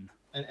again.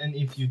 And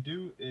if you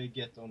do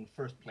get on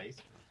first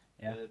place,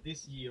 Yeah.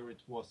 this year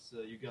it was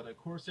you got a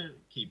Corsair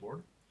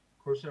keyboard,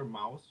 Corsair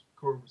mouse,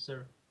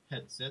 Corsair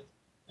headset,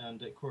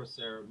 and a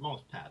Corsair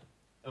mousepad.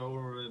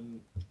 Or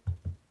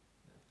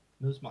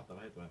musmatta,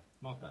 vad heter det?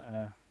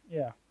 Mousepad.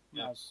 Yeah.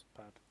 Yeah.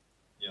 Mousepad.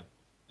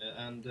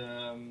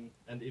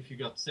 And if you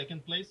got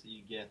second place,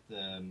 you get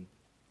a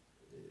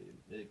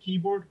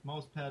keyboard,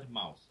 mousepad,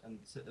 mouse, and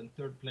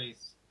third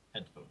place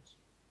headphones.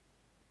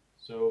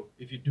 So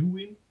if you do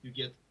win, you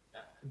get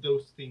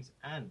those things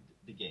and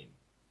the game.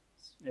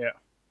 Yeah.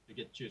 You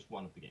get to choose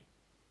one of the game.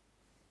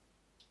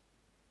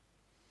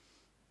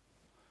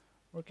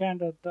 We're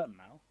kind of done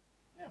now.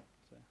 Yeah.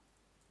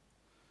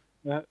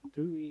 So,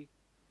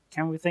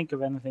 can we think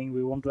of anything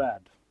we want to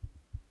add?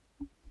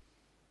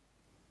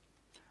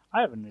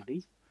 I have an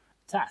idea.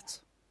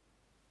 Tat.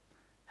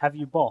 Have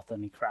you bought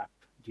any crap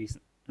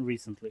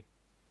recently?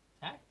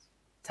 Tact?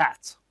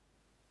 Tat.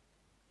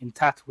 In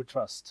Tat we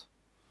trust.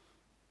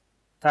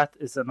 Tat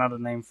is another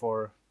name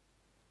for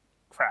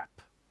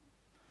crap.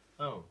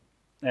 Oh.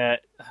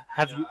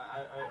 Have you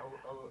I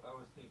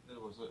was thinking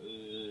that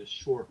was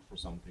short for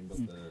something, but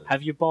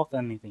have you bought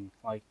anything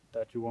like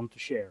that you want to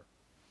share?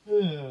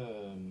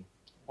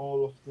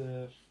 all of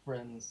the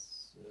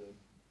friends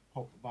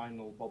pop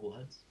vinyl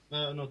bobbleheads.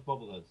 Not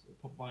bobbleheads,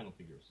 pop vinyl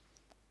figures.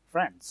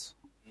 Friends.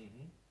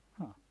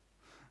 Mm-hmm.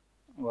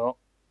 Well,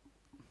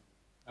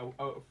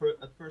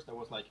 At first I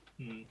was like,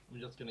 I'm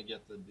just gonna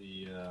get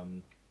the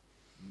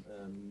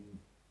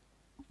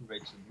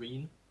Rachel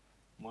Green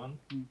one,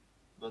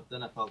 but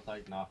then I felt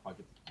like, nah, fuck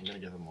it, I'm gonna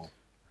get them all.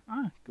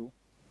 cool.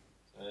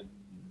 So I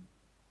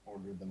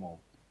ordered them all.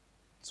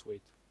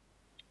 Sweet.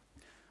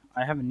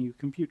 I have a new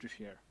computer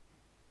here.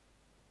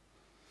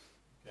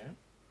 Okay.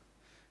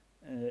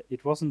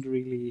 It wasn't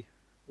really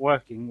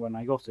working when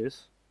I got it,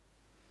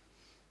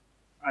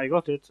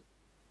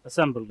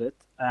 assembled it,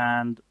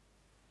 and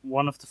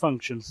one of the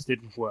functions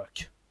didn't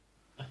work.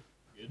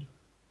 Good.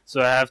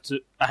 So I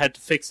had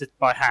to fix it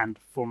by hand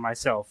for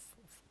myself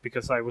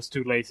because I was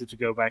too lazy to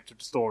go back to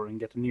the store and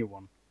get a new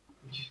one.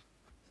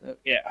 So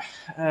yeah.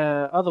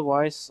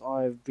 Otherwise,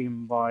 I've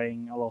been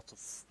buying a lot of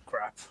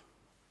crap.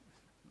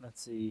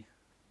 Let's see.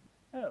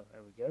 Oh,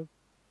 there we go.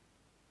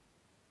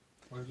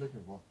 What are you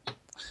looking for?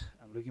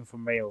 I'm looking for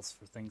mails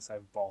for things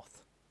I've bought.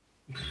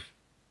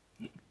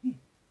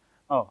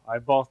 Oh, I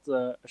bought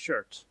a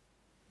shirt.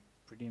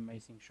 Pretty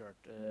amazing shirt.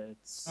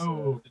 It's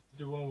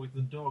the one with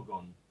the dog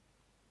on.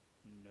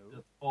 no.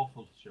 That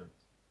awful shirt.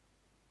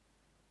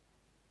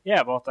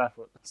 Yeah, I bought that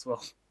one as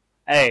well.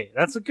 Hey,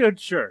 that's a good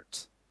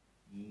shirt.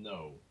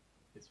 No,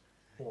 it's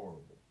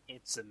horrible.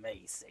 It's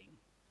amazing.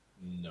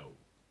 No.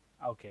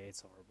 Okay,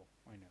 it's horrible.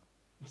 I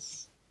know.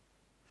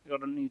 I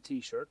got a new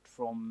T-shirt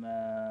from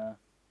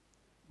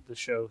the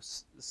show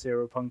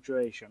Zero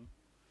Punctuation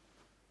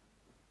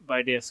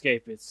by The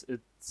Escape. It's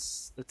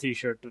a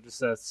T-shirt that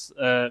says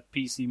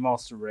PC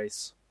Master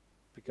Race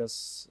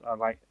because I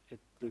like it.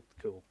 Looked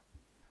cool.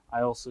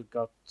 I also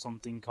got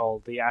something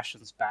called the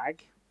Ashen's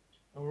Bag.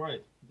 All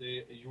right,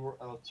 your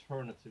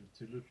alternative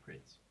to Loot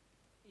Crates.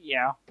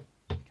 Yeah,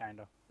 kind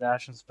of. The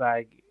Ashen's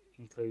Bag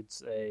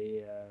includes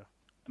a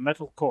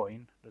metal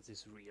coin that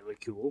is really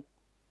cool,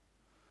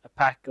 a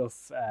pack of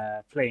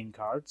playing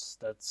cards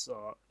that's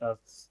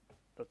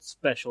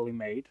specially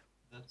made.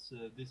 That's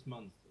this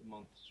month,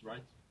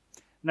 right?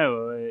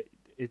 No,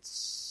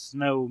 it's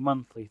no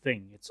monthly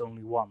thing. It's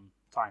only one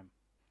time.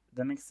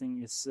 The next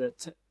thing is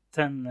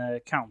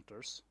 10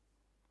 counters,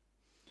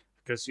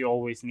 because you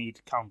always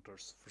need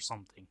counters for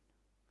something.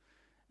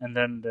 And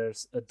then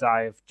there's a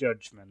Die of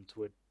Judgment,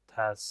 which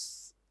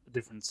has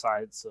different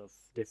sides of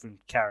different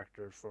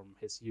characters from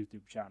his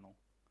YouTube channel.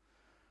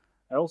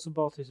 I also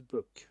bought his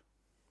book,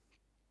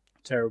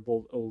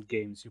 Terrible Old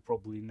Games You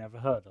Probably Never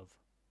Heard of.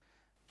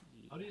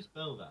 How do you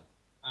spell that?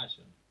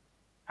 Ashen.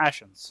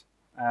 Ashens.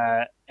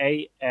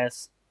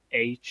 Ashens.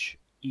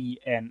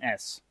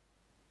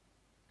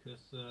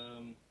 Because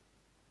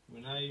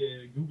when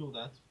I Google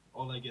that,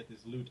 all I get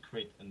is Loot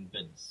Crate and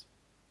beds.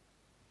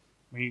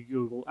 When you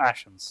Google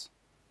Ashens.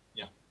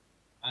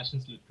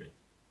 Ashen's Loot Crate.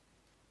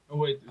 Oh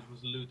wait, it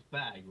was Loot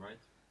Bag, right?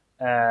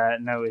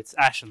 No, it's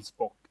Ashen's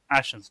book.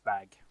 Ashen's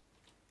Bag.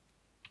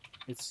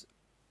 It's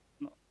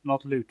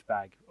not loot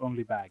bag,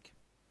 only bag.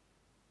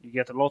 You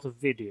get a lot of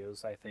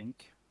videos, I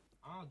think.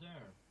 Ah,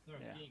 there,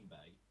 Yeah. Game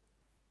Bag.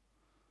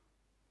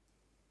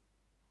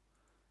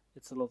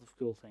 It's a lot of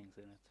cool things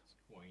in it.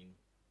 Coin.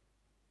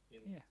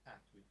 In Yeah.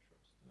 Cat We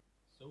Trust.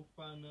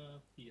 Sofa and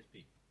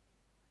PSP.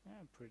 Yeah,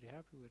 I'm pretty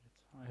happy with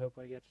it. I hope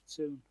I get it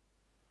soon.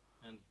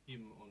 And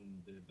him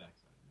on the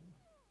backside.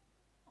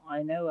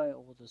 I know I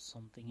ordered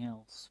something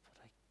else,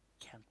 but I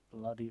can't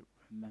bloody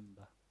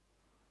remember.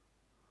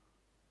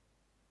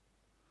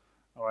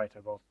 Alright, I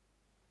bought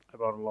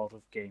a lot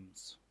of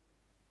games.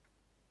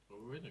 Oh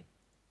really?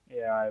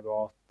 Yeah, I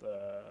bought You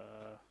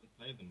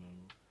played them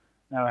anymore.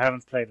 no, I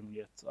haven't played them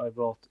yet. I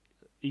bought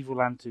Evil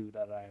Land 2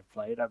 that I have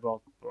played. I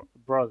bought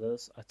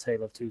Brothers, A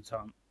Tale of Two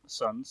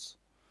Sons,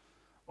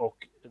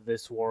 och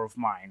This War of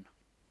Mine.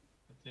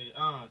 Tale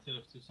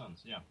of Two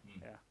Sons, yeah.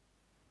 Mm. Yeah.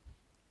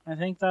 I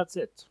think that's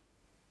it.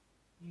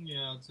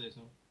 Yeah, I'd say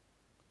so.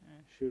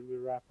 Should we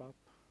wrap up?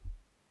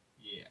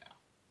 Yeah.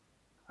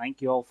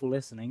 Thank you all for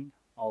listening,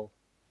 all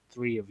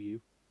 3 of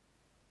you.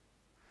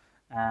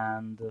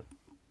 And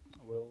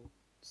we'll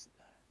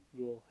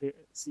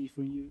see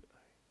from you.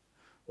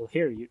 We'll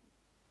hear you.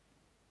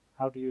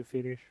 How do you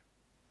finish?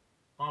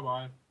 Bye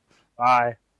bye. Bye.